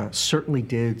Fallujah certainly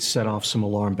did set off some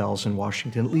alarm bells in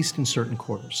Washington, at least in certain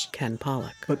quarters. Ken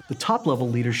Pollock. But the top-level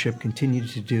leadership continued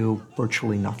to do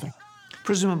virtually nothing.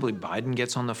 Presumably Biden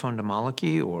gets on the phone to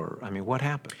Maliki, or, what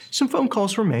happens? Some phone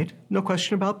calls were made, no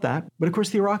question about that. But of course,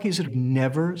 the Iraqis had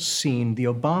never seen the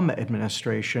Obama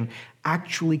administration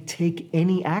actually take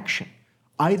any action,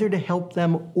 either to help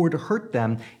them or to hurt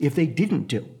them if they didn't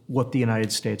do what the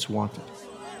United States wanted.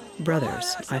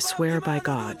 Brothers, I swear by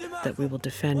God that we will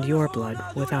defend your blood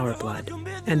with our blood,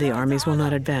 and the armies will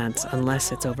not advance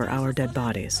unless it's over our dead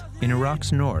bodies. In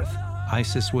Iraq's north,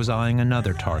 ISIS was eyeing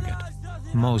another target,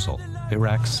 Mosul,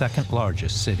 Iraq's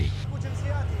second-largest city.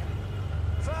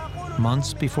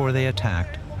 Months before they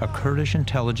attacked, a Kurdish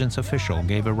intelligence official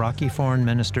gave Iraqi Foreign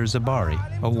Minister Zabari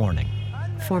a warning.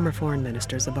 Former Foreign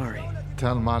Minister Zabari.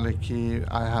 Tell Maliki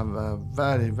I have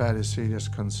very, very serious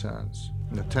concerns.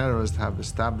 The terrorists have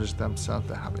established themselves,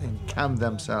 they have encamped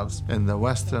themselves in the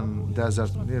western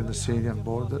desert near the Syrian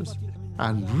borders,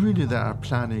 and really they are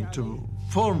planning to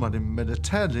formally,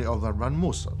 militarily overrun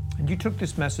Mosul. And you took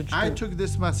this message to... I took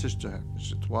this message to him.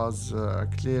 It was a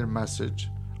clear message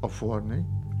of warning,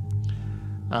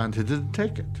 and he didn't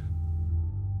take it.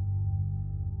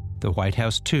 The White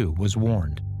House, too, was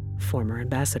warned. Former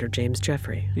Ambassador James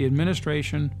Jeffrey. The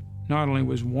administration not only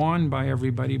was warned by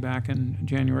everybody back in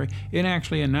January, it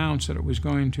actually announced that it was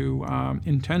going to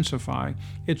intensify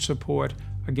its support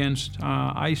against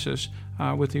ISIS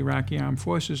with the Iraqi armed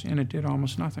forces, and it did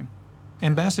almost nothing.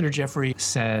 Ambassador Jeffrey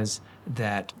says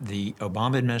that the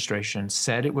Obama administration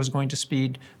said it was going to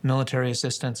speed military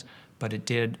assistance, but it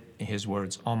did, in his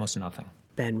words, almost nothing.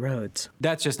 Ben Rhodes.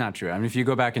 That's just not true. If you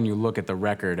go back and you look at the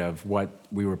record of what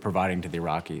we were providing to the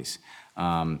Iraqis,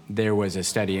 there was a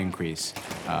steady increase,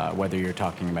 whether you're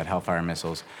talking about Hellfire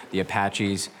missiles. The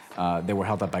Apaches, they were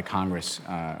held up by Congress.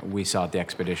 We saw the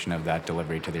expedition of that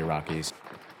delivery to the Iraqis.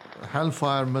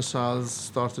 Hellfire missiles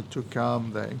started to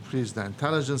come, they increased the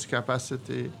intelligence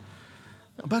capacity,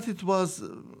 but it was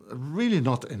really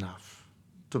not enough,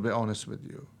 to be honest with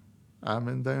you.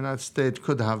 The United States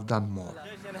could have done more.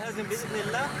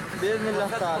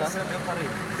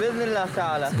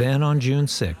 Then on June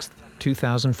 6th,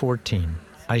 2014,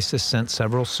 ISIS sent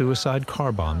several suicide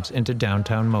car bombs into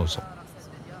downtown Mosul.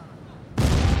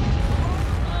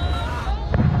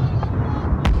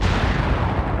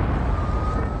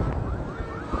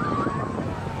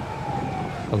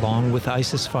 Along with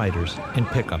ISIS fighters in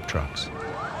pickup trucks.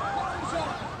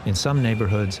 In some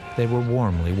neighborhoods, they were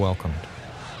warmly welcomed.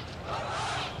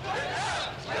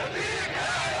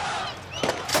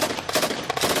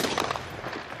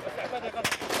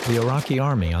 The Iraqi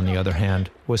army, on the other hand,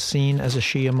 was seen as a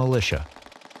Shia militia.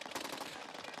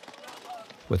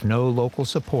 With no local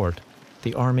support,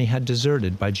 the army had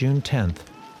deserted by June 10th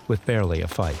with barely a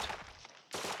fight.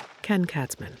 Ken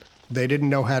Katzman. They didn't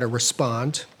know how to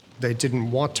respond. They didn't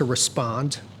want to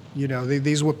respond.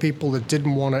 These were people that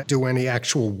didn't want to do any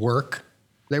actual work.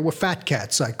 They were fat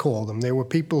cats, I call them. They were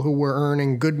people who were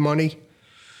earning good money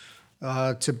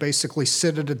to basically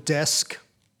sit at a desk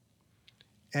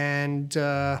and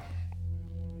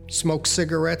smoke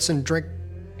cigarettes and drink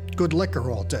good liquor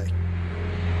all day.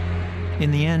 In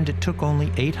the end, it took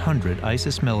only 800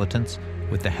 ISIS militants,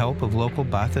 with the help of local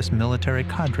Ba'athist military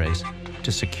cadres,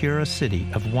 to secure a city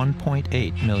of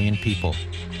 1.8 million people.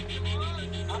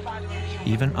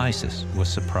 Even ISIS was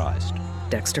surprised.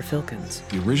 Dexter Filkins.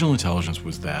 The original intelligence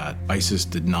was that ISIS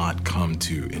did not come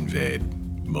to invade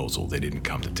Mosul. They didn't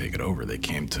come to take it over. They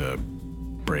came to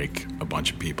break a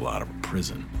bunch of people out of a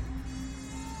prison.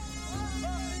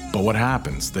 But what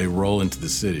happens? They roll into the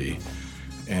city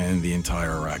and the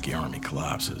entire Iraqi army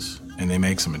collapses. And they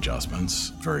make some adjustments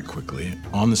very quickly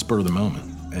on the spur of the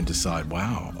moment and decide,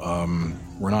 wow,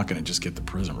 we're not gonna just get the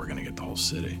prison, we're gonna get the whole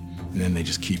city. And then they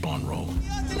just keep on rolling.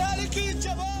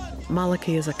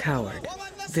 Maliki is a coward.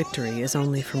 Victory is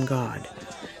only from God.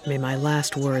 May my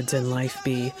last words in life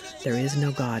be, there is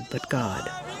no God but God.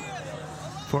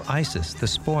 For ISIS, the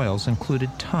spoils included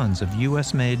tons of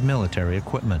U.S.-made military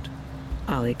equipment.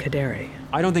 Ali Kaderi.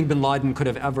 I don't think bin Laden could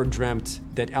have ever dreamt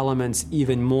that elements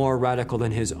even more radical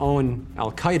than his own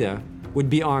al-Qaeda would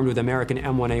be armed with American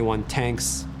M1A1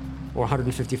 tanks, or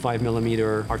 155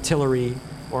 millimeter artillery,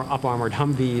 or up-armored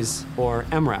Humvees, or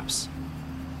MRAPs.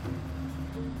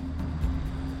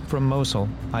 From Mosul,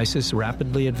 ISIS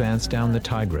rapidly advanced down the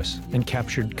Tigris and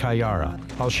captured Qayyara,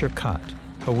 al-Shirkat,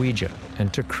 Hawija,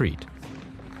 and Tikrit,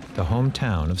 the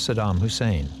hometown of Saddam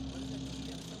Hussein.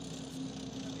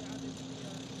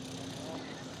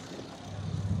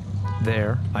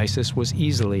 There, ISIS was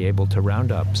easily able to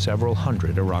round up several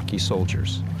hundred Iraqi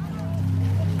soldiers.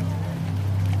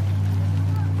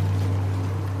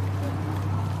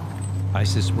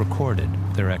 ISIS recorded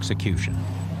their execution.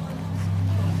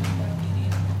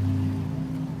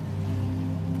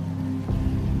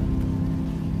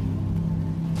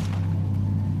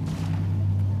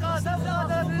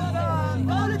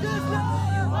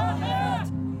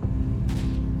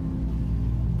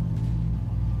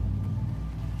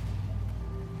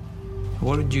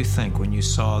 What did you think when you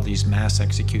saw these mass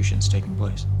executions taking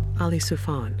place? Ali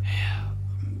Soufan.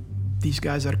 These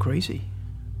guys are crazy.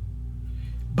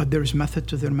 But there's method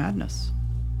to their madness.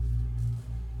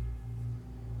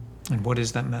 And what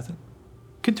is that method?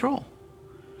 Control.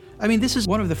 I mean, this is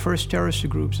one of the first terrorist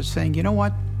groups that's saying, you know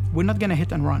what? We're not going to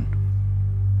hit and run.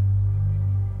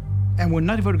 And we're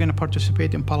not even going to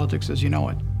participate in politics as you know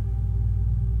it.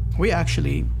 We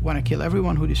actually want to kill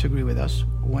everyone who disagrees with us.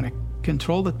 We want to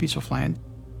control that piece of land.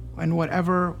 And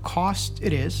whatever cost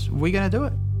it is, we're going to do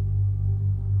it.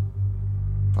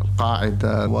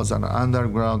 Al-Qaeda was an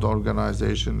underground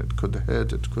organization. It could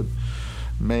hit, it could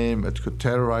maim, it could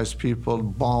terrorize people,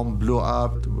 bomb, blow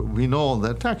up. We know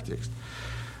their tactics.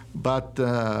 But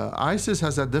ISIS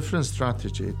has a different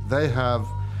strategy. They have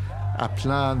a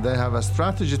plan, they have a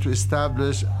strategy to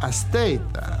establish a state,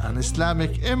 an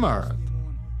Islamic emirate.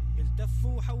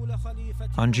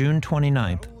 On June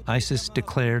 29th, ISIS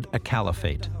declared a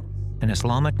caliphate, an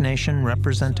Islamic nation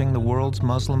representing the world's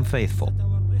Muslim faithful,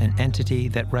 an entity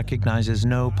that recognizes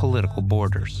no political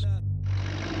borders.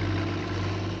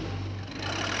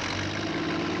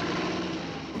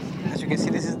 As you can see,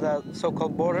 this is the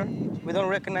so-called border. We don't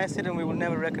recognize it, and we will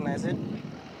never recognize it.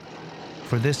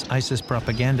 For this ISIS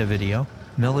propaganda video,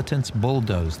 militants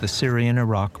bulldoze the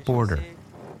Syrian-Iraq border.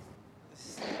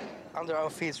 Under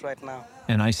our feet right now.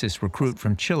 An ISIS recruit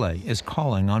from Chile is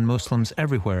calling on Muslims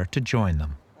everywhere to join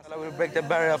them. We will break the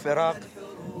barrier of Iraq,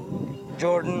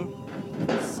 Jordan,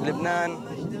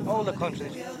 Lebanon, all the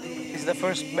countries. This is the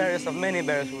first barriers of many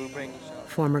barriers we will break.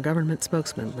 Former government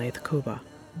spokesman Laith Kuba.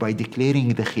 By declaring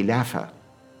the Khilafah,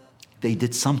 they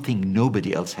did something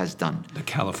nobody else has done. The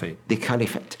caliphate. The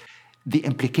caliphate. The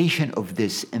implication of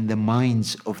this in the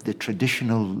minds of the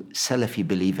traditional Salafi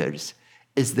believers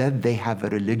is that they have a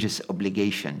religious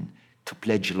obligation to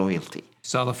pledge loyalty.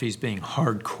 Salafis being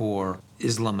hardcore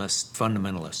Islamist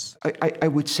fundamentalists. I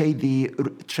would say the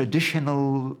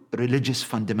traditional religious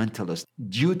fundamentalists,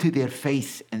 due to their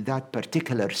faith in that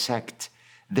particular sect,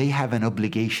 they have an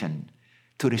obligation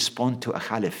to respond to a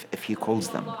caliph if he calls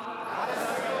them.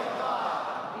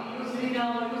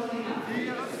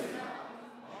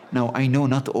 Now, I know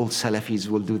not all Salafis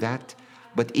will do that,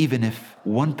 but even if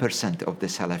 1% of the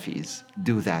Salafis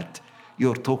do that,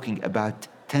 you're talking about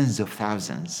tens of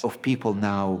thousands of people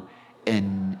now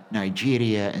in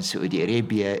Nigeria, in Saudi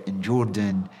Arabia, in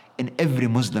Jordan, in every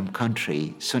Muslim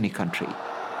country, Sunni country.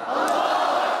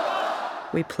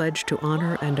 We pledge to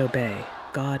honor and obey.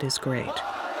 God is great.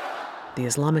 The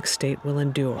Islamic State will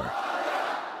endure.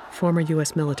 Former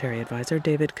U.S. military advisor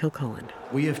David Kilcullen.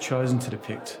 We have chosen to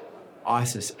depict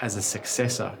ISIS as a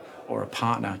successor or a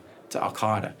partner to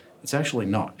Al-Qaeda. It's actually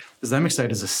not. The Islamic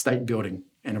State is a state-building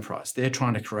enterprise. They're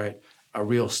trying to create a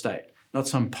real state, not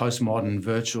some postmodern,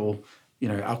 virtual,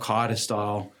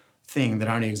 Al-Qaeda-style thing that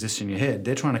only exists in your head.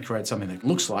 They're trying to create something that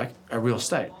looks like a real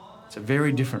state. It's a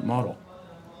very different model.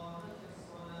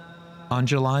 On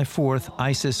July 4th,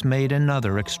 ISIS made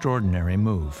another extraordinary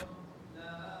move.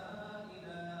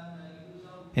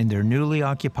 In their newly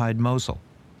occupied Mosul,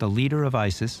 the leader of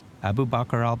ISIS, Abu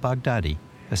Bakr al-Baghdadi,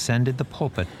 ascended the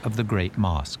pulpit of the great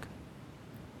mosque.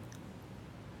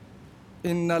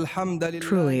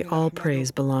 Truly, all praise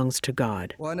belongs to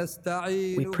God.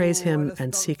 We praise Him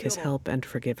and seek His help and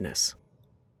forgiveness.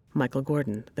 Michael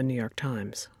Gordon, The New York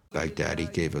Times.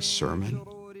 Baghdadi gave a sermon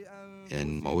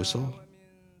in Mosul.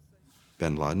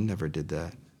 Bin Laden never did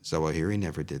that. Zawahiri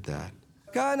never did that.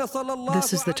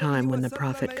 This is the time when the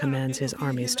Prophet commands his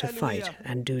armies to fight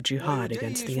and do jihad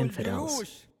against the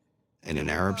infidels. In an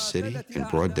Arab city, in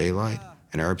broad daylight,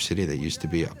 an Arab city that used to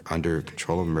be under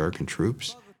control of American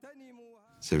troops,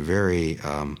 it's a very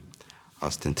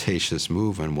ostentatious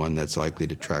move and one that's likely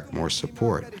to attract more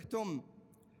support.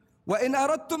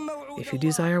 If you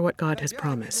desire what God has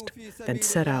promised, then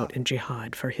set out in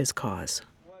jihad for His cause.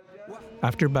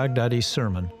 After Baghdadi's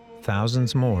sermon,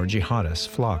 thousands more jihadists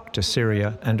flocked to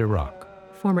Syria and Iraq.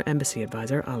 Former embassy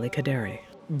advisor Ali Kaderi.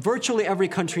 Virtually every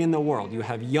country in the world, you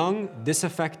have young,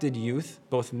 disaffected youth,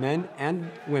 both men and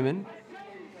women,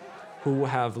 who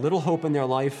have little hope in their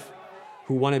life,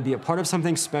 who want to be a part of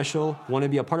something special, want to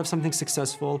be a part of something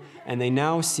successful, and they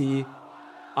now see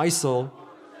ISIL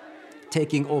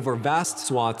taking over vast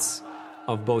swaths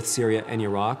of both Syria and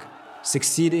Iraq,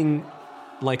 succeeding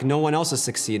like no one else has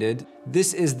succeeded.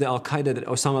 This is the Al-Qaeda that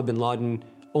Osama bin Laden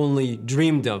only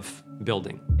dreamed of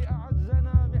building.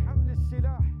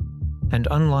 And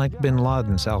unlike bin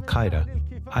Laden's al-Qaeda,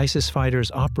 ISIS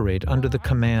fighters operate under the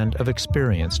command of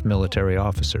experienced military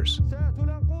officers.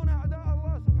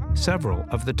 Several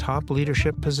of the top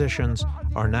leadership positions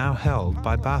are now held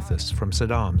by Ba'athists from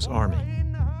Saddam's army.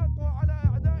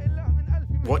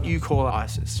 What you call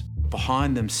ISIS,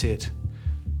 behind them sit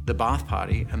the Ba'ath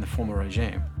Party and the former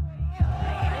regime.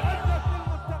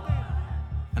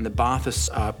 And the Ba'athists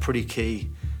are pretty key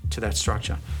to that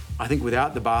structure. I think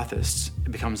without the Ba'athists,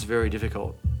 it becomes very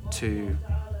difficult to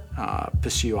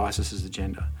pursue ISIS's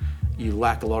agenda. You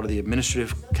lack a lot of the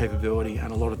administrative capability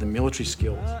and a lot of the military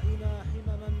skills.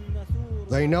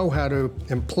 They know how to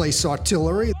emplace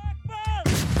artillery.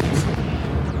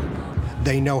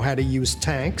 They know how to use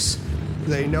tanks.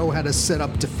 They know how to set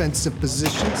up defensive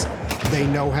positions. They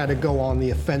know how to go on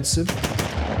the offensive.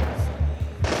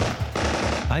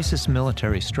 ISIS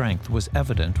military strength was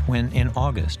evident when, in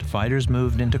August, fighters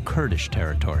moved into Kurdish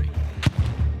territory.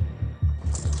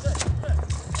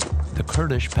 The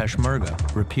Kurdish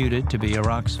Peshmerga, reputed to be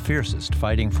Iraq's fiercest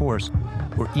fighting force,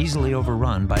 were easily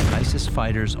overrun by ISIS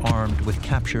fighters armed with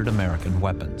captured American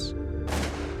weapons.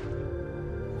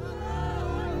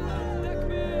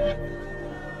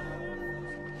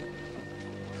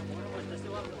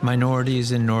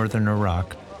 Minorities in northern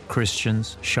Iraq,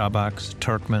 Christians, Shabaks,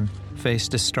 Turkmen,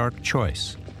 faced a stark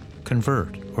choice: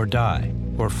 convert or die,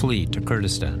 or flee to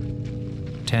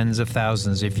Kurdistan. Tens of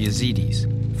thousands of Yazidis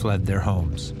fled their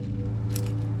homes.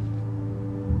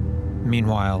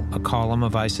 Meanwhile, a column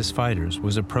of ISIS fighters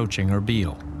was approaching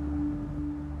Erbil,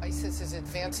 ISIS is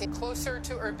advancing closer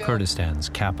to Erbil, Kurdistan's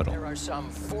capital. There are some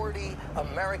 40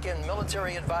 American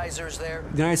military advisors there.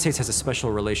 The United States has a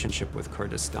special relationship with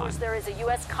Kurdistan. There is a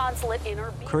U.S. consulate in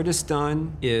Erbil.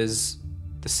 Kurdistan is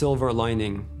the silver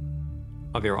lining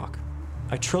of Iraq.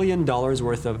 $1 trillion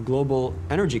worth of global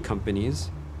energy companies,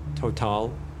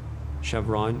 Total,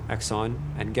 Chevron, Exxon,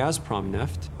 and Gazprom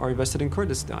Neft, are invested in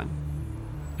Kurdistan.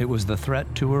 It was the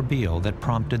threat to Erbil that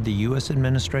prompted the U.S.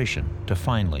 administration to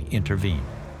finally intervene.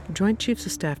 Joint Chiefs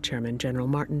of Staff Chairman General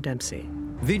Martin Dempsey.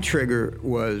 The trigger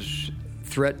was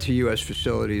threat to U.S.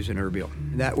 facilities in Erbil.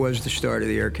 That was the start of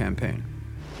the air campaign.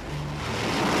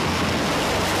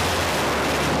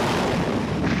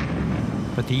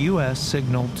 But the U.S.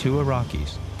 signaled to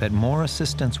Iraqis that more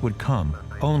assistance would come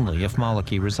only if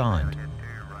Maliki resigned.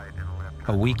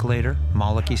 A week later,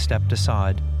 Maliki stepped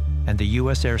aside, and the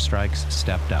U.S. airstrikes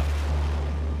stepped up.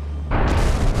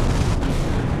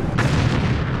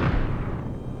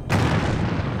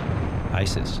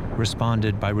 ISIS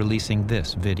responded by releasing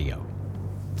this video.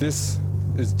 This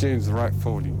is James Wright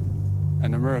Foley,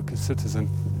 an American citizen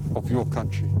of your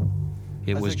country.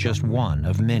 It was just one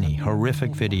of many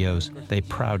horrific videos they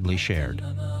proudly shared.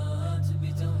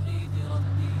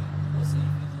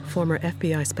 Former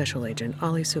FBI Special Agent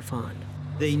Ali Soufan.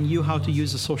 They knew how to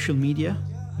use the social media.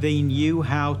 They knew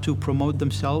how to promote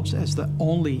themselves as the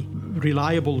only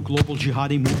reliable global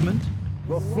jihadi movement.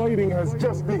 The fighting has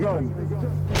just begun.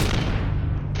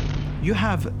 You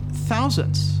have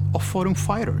thousands of foreign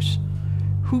fighters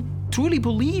who truly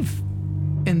believe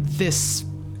in this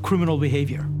criminal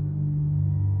behavior.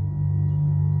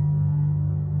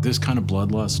 This kind of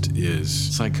bloodlust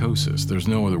is psychosis. There's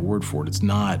no other word for it. It's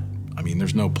not,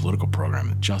 there's no political program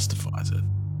that justifies it.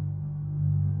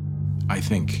 I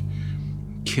think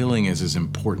killing is as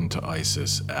important to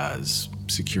ISIS as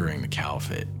securing the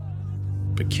caliphate,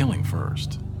 but killing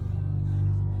first.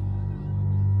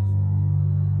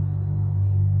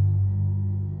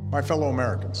 My fellow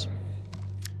Americans,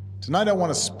 tonight I want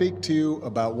to speak to you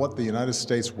about what the United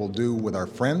States will do with our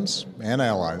friends and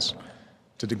allies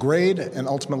to degrade and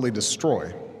ultimately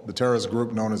destroy the terrorist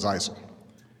group known as ISIL.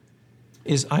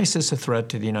 Is ISIS a threat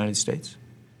to the United States?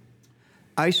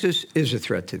 ISIS is a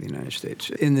threat to the United States.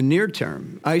 In the near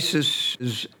term, ISIS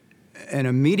is an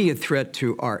immediate threat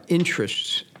to our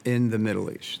interests in the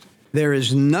Middle East. There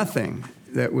is nothing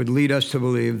that would lead us to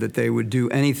believe that they would do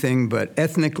anything but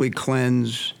ethnically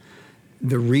cleanse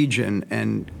the region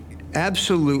and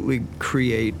absolutely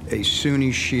create a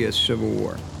Sunni-Shia civil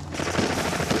war.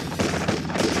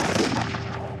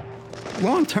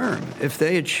 Long term, if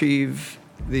they achieve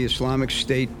the Islamic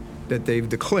State that they've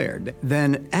declared,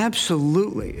 then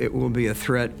absolutely it will be a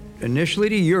threat initially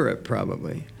to Europe,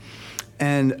 probably,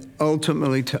 and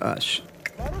ultimately to us.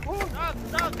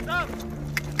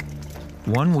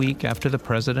 1 week after the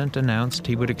president announced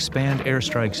he would expand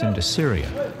airstrikes into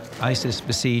Syria, ISIS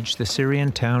besieged the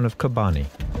Syrian town of Kobani,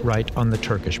 right on the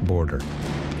Turkish border.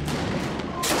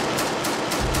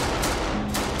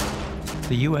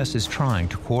 The U.S. is trying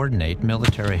to coordinate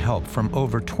military help from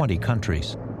over 20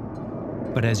 countries.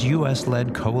 but as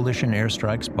U.S.-led coalition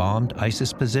airstrikes bombed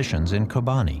ISIS positions in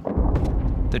Kobani.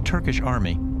 The Turkish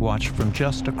army watched from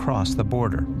just across the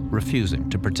border, refusing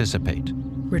to participate.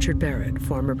 Richard Barrett,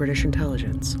 former British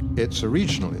intelligence. It's a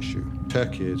regional issue.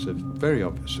 Turkey is a very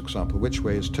obvious example. Which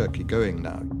way is Turkey going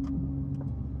now?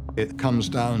 It comes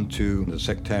down to the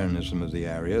sectarianism of the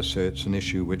area, so it's an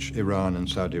issue which Iran and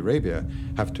Saudi Arabia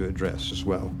have to address as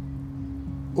well.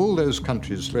 All those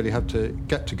countries really have to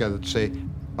get together to say,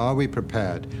 are we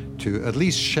prepared to at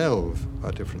least shelve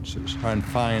our differences and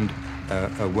find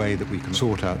a way that we can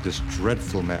sort out this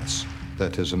dreadful mess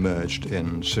that has emerged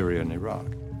in Syria and Iraq?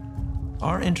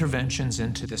 Our interventions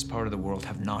into this part of the world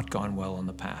have not gone well in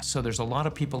the past. So there's a lot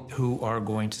of people who are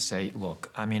going to say,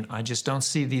 look, I mean, I just don't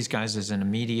see these guys as an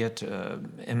immediate,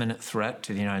 imminent threat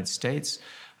to the United States.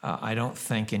 I don't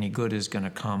think any good is going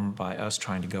to come by us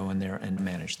trying to go in there and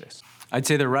manage this. I'd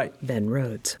say they're right. Ben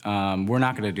Rhodes. We're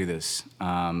not going to do this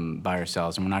by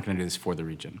ourselves, and we're not going to do this for the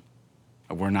region.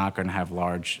 We're not going to have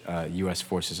large U.S.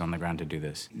 forces on the ground to do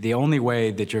this. The only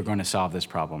way that you're going to solve this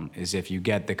problem is if you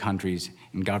get the countries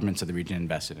and governments of the region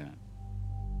invested in it.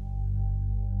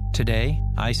 Today,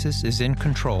 ISIS is in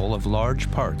control of large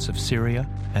parts of Syria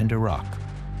and Iraq.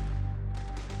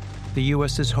 The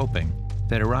U.S. is hoping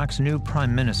that Iraq's new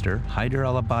Prime Minister, Haider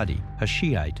al-Abadi, a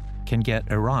Shiite, can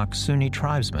get Iraq's Sunni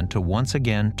tribesmen to once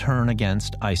again turn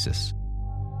against ISIS.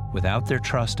 Without their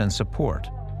trust and support,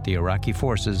 the Iraqi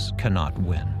forces cannot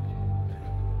win.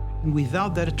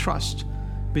 Without that trust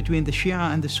between the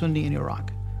Shia and the Sunni in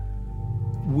Iraq,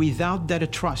 without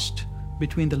that trust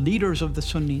between the leaders of the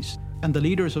Sunnis and the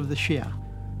leaders of the Shia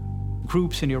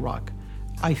groups in Iraq,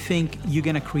 I think you're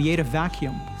going to create a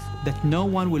vacuum that no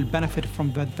one will benefit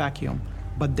from that vacuum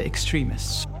but the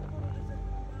extremists.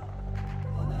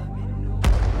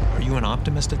 Are you an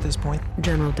optimist at this point?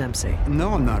 General Dempsey.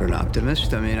 No, I'm not an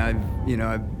optimist. I mean,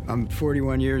 I'm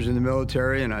 41 years in the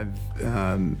military, and I've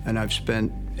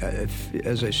spent,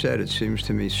 as I said, it seems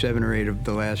to me 7 or 8 of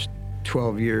the last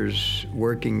 12 years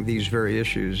working these very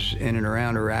issues in and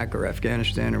around Iraq or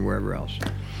Afghanistan or wherever else.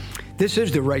 This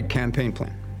is the right campaign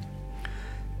plan,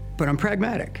 but I'm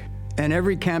pragmatic. And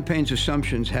every campaign's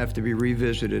assumptions have to be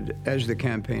revisited as the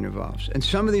campaign evolves. And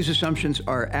some of these assumptions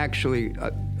are actually,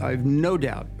 I have no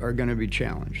doubt, are going to be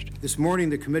challenged. This morning,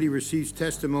 the committee receives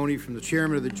testimony from the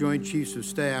chairman of the Joint Chiefs of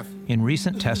Staff. In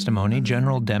recent testimony,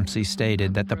 General Dempsey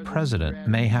stated that the president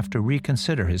may have to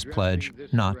reconsider his pledge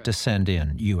not to send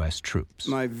in U.S. troops.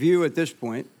 My view at this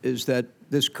point is that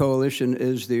this coalition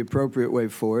is the appropriate way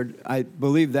forward. I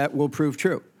believe that will prove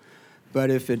true. But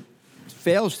if it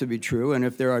fails to be true, and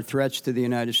if there are threats to the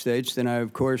United States, then I,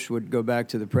 of course, would go back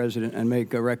to the president and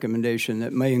make a recommendation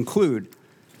that may include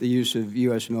the use of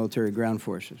U.S. military ground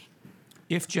forces.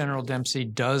 If General Dempsey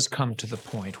does come to the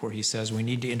point where he says we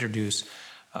need to introduce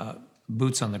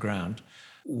boots on the ground,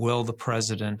 will the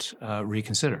president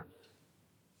reconsider?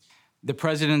 The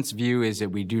president's view is that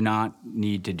we do not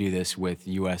need to do this with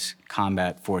U.S.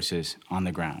 combat forces on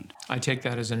the ground. I take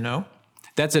that as a no?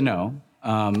 That's a no.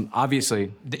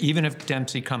 Obviously, even if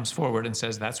Dempsey comes forward and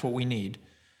says that's what we need.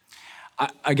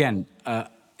 Again,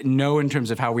 no in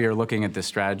terms of how we are looking at this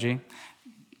strategy.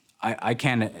 I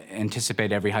can't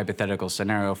anticipate every hypothetical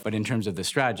scenario, but in terms of the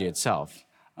strategy itself,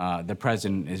 the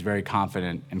president is very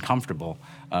confident and comfortable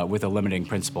with a limiting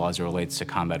principle as it relates to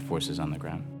combat forces on the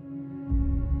ground.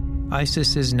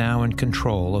 ISIS is now in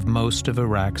control of most of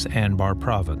Iraq's Anbar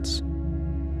province.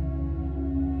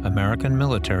 American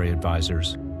military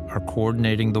advisors are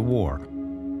coordinating the war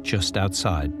just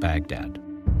outside Baghdad.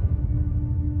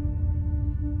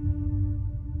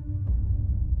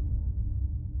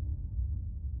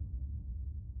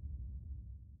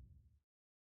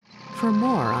 For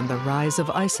more on the rise of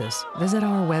ISIS, visit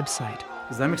our website.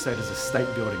 Islamic State is a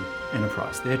state-building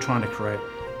enterprise. They're trying to create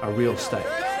a real state.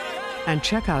 And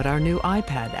check out our new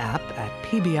iPad app at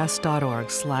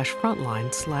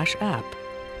pbs.org/frontline/app.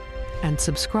 And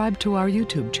subscribe to our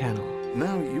YouTube channel.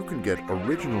 Now you can get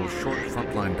original short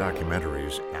Frontline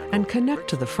documentaries and connect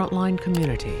to the Frontline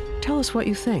community. Tell us what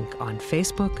you think on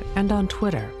Facebook and on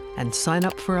Twitter, and sign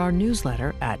up for our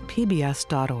newsletter at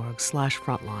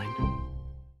pbs.org/frontline.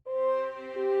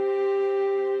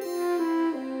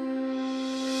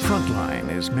 Frontline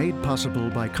is made possible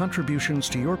by contributions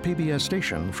to your PBS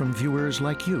station from viewers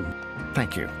like you.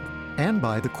 Thank you. And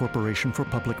by the Corporation for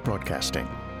Public Broadcasting.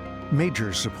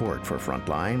 Major support for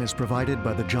Frontline is provided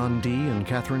by the John D. and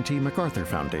Catherine T. MacArthur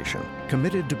Foundation,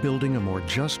 committed to building a more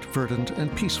just, verdant,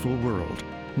 and peaceful world.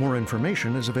 More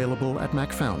information is available at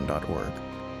macfound.org.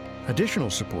 Additional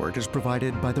support is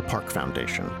provided by the Park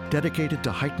Foundation, dedicated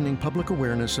to heightening public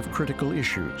awareness of critical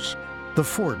issues. The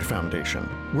Ford Foundation,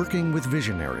 working with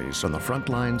visionaries on the front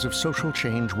lines of social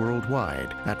change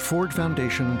worldwide at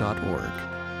fordfoundation.org.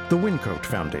 The Wincoat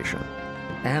Foundation,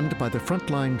 and by the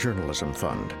Frontline Journalism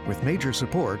Fund, with major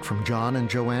support from John and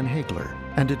Joanne Hagler,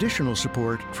 and additional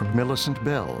support from Millicent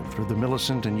Bell through the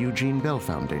Millicent and Eugene Bell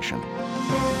Foundation.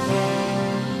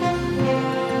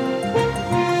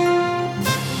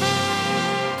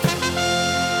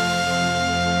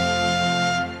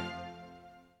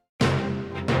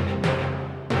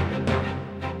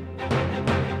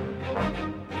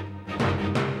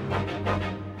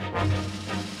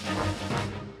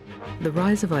 The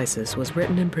Rise of ISIS was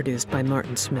written and produced by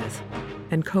Martin Smith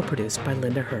and co-produced by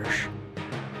Linda Hirsch.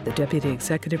 The deputy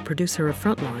executive producer of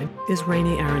Frontline is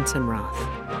Rainey Aronson Roth.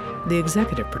 The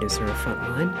executive producer of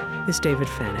Frontline is David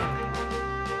Fanning.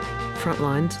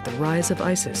 Frontline's The Rise of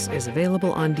ISIS is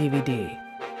available on DVD.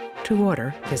 To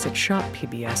order, visit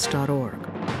shoppbs.org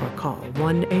or call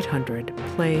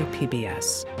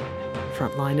 1-800-PLAY-PBS.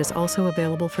 Frontline is also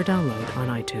available for download on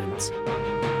iTunes.